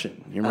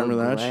concussion. You remember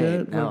that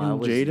shit? No, I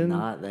was Jaden?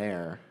 not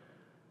there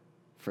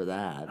for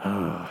that.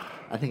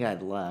 I think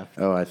I'd left.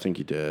 Oh, I think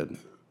you did.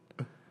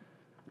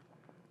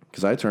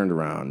 Because I turned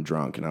around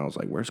drunk, and I was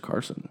like, where's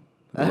Carson?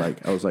 I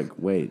was like,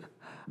 wait,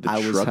 the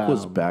truck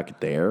was back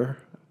there?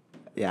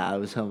 Yeah, I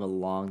was home a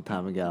long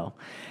time ago.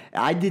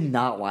 I did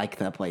not like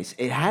that place.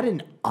 It had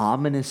an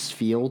ominous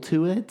feel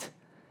to it.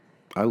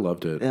 I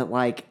loved it.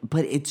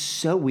 But it's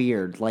so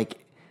weird.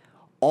 Like,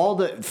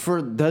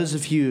 for those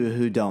of you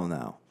who don't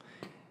know,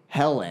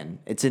 Helen,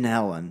 it's in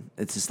Helen.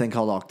 It's this thing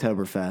called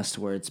Oktoberfest,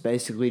 where it's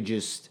basically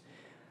just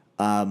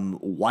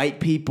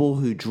white people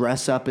who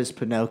dress up as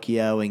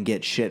Pinocchio and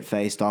get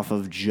shit-faced off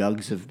of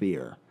jugs of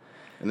beer.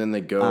 And then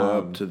they go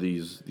up to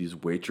these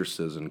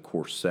waitresses in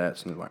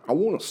corsets, and they're like, I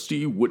want to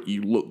see what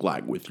you look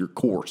like with your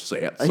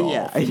corsets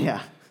off.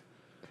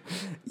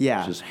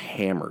 Yeah. Just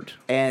hammered.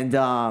 And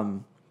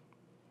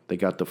they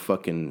got the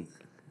fucking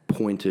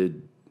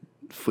pointed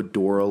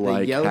fedora-like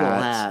the yodel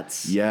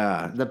hats.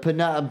 Yeah.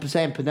 I'm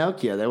saying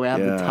Pinocchio. They would have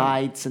the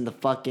tights and the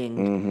fucking...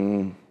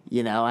 Mm-hmm.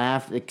 You know, I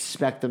have to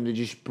expect them to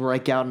just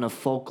break out in a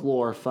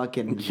folklore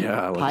fucking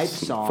pipe like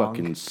song.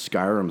 Fucking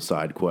Skyrim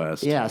side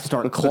quest. Yeah,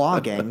 start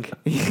clogging.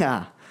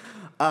 Yeah.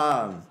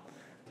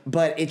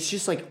 But it's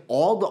just like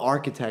all the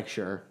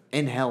architecture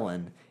in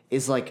Helen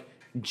is like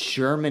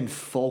German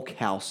folk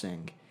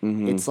housing.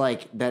 Mm-hmm. It's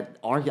like that.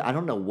 I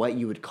don't know what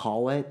you would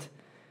call it.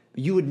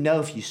 You would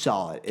know if you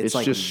saw it. It's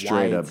like just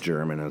straight white. up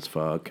German as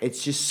fuck.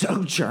 It's just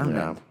so German.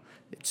 Yeah.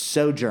 It's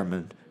so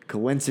German.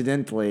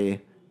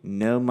 Coincidentally,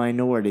 no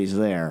minorities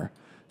there.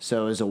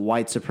 So it was a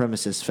white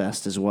supremacist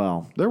fest as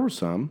well. There were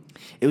some.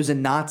 It was a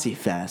Nazi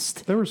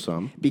fest. There were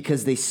some.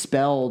 Because they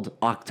spelled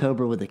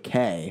October with a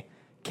K.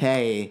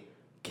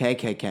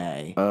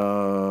 KKK.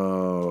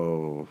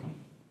 Oh.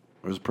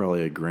 There's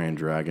probably a Grand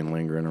Dragon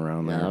lingering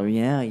around there. Oh,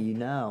 yeah, you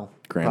know.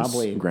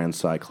 Grand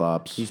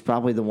Cyclops. He's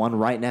probably the one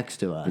right next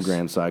to us.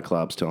 Grand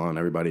Cyclops telling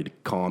everybody to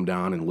calm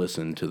down and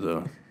listen to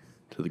the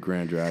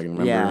Grand Dragon.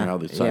 Remember how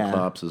the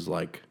Cyclops is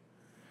like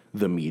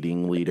the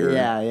meeting leader?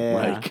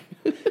 Yeah.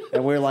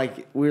 And we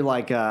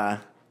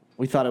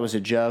thought it was a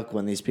joke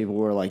when these people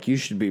were like, you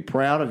should be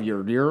proud of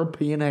your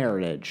European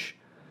heritage.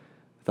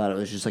 I thought it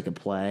was just like a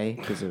play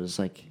because it was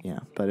like,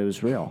 but it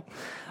was real.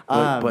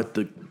 But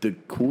the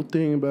cool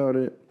thing about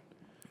it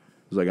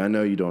is, like, I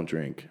know you don't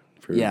drink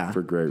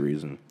for great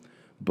reason,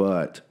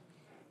 but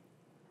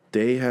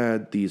they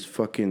had these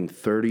fucking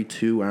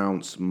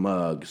 32-ounce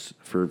mugs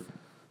for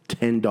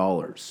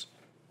 $10.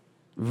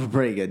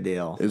 Pretty good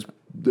deal. It's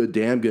a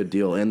damn good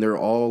deal, and they're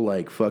all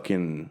like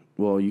fucking.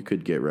 Well, you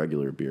could get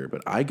regular beer,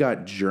 but I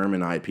got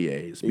German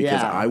IPAs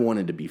because I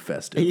wanted to be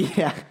festive.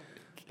 Yeah.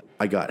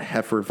 I got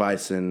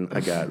Hefeweizen.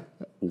 I got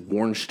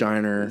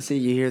Warnsteiner. See,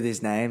 you hear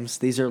these names?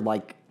 These are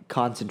like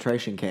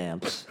concentration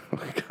camps. Oh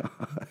my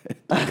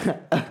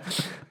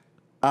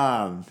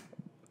god.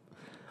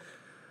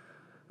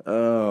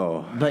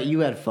 Oh, But you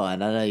had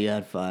fun. I know you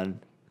had fun.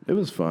 it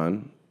was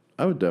fun.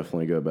 I would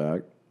definitely go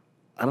back.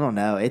 I don't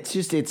know.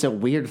 It's a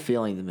weird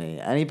feeling to me.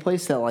 Any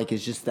place that like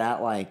is just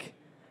that like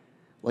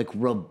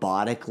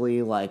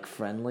robotically like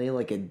friendly,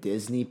 like a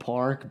Disney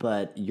park,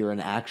 but you're an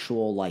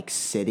actual like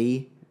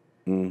city.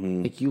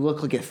 Mm-hmm. Like you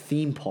look like a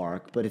theme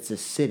park, but it's a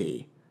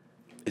city.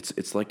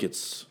 It's like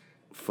it's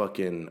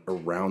fucking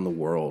around the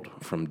world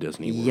from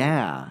Disney World.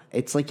 Yeah,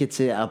 it's like it's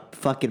a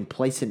fucking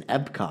place in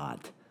Epcot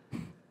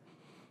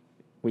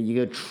where you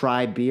go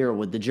try beer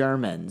with the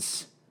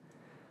Germans.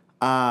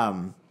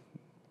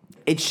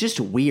 It's just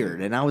weird,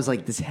 and I was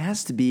like, this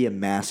has to be a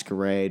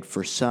masquerade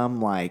for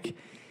some like,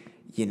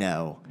 you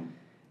know,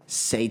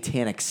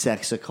 satanic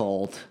sex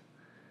occult,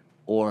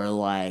 or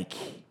like,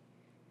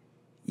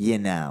 you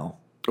know,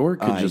 Or it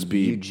could just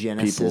be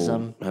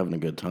eugenicism. people having a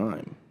good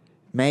time.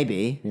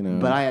 Maybe, You know,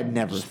 but I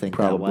never just think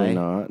probably that way.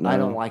 not, I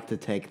no. don't like to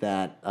take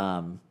that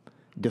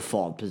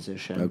default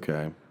position.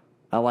 Okay.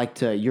 I like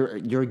to.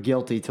 You're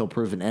guilty till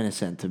proven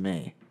innocent to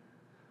me.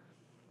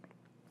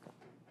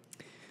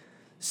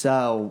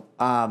 So,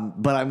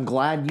 but I'm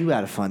glad you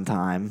had a fun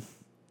time.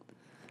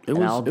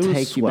 I'll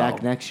take you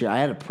back next year. I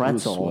had a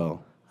pretzel.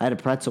 swell. I had a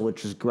pretzel,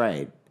 which was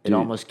great. It Dude.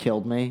 almost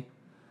killed me.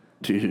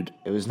 Dude,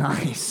 It was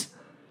nice.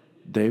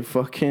 they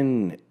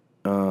fucking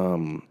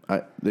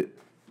I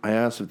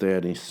asked if they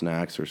had any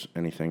snacks or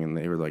anything, and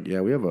they were like,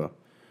 "Yeah, we have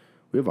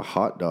a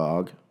hot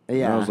dog." And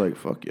Yeah. I was like,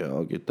 "Fuck yeah,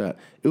 I'll get that."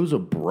 It was a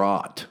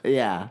brat.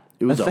 Yeah,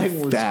 It was that a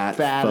thing was fat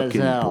as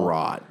fucking hell.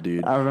 brat,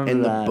 dude. I remember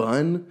and that. the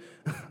bun,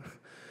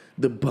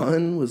 the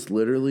bun was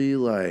literally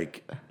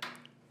like,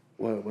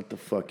 what the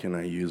fuck can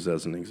I use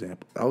as an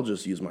example? I'll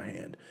just use my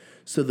hand.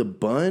 So the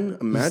bun,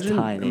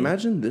 tiny.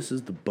 imagine this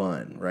is the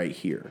bun right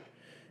here,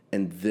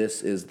 and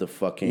this is the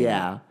fucking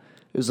Yeah,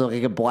 it was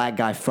like a black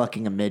guy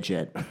fucking a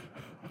midget.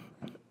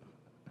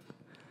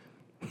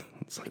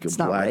 It's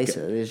not black racist,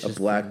 it's a just-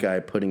 black guy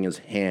putting his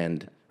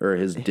hand or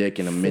his dick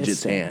in a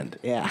midget's Fisting. hand.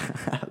 Yeah.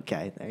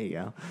 Okay. There you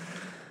go.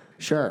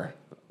 Sure.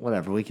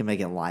 Whatever. We can make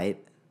it light.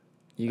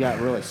 You got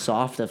really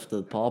soft after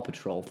the Paw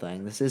Patrol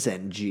thing. This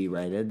isn't G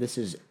rated. This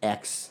is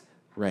X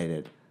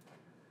rated.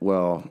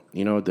 Well,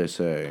 you know what they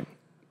say.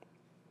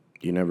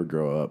 You never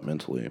grow up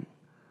mentally.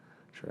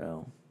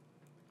 True.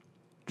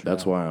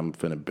 That's why I'm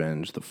finna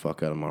binge the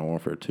fuck out of Modern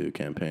Warfare 2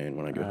 campaign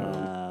when I go home.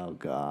 Oh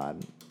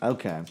God.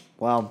 Okay.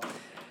 Well,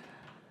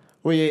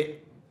 we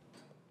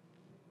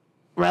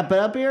wrap it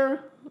up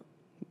here.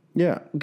 Yeah.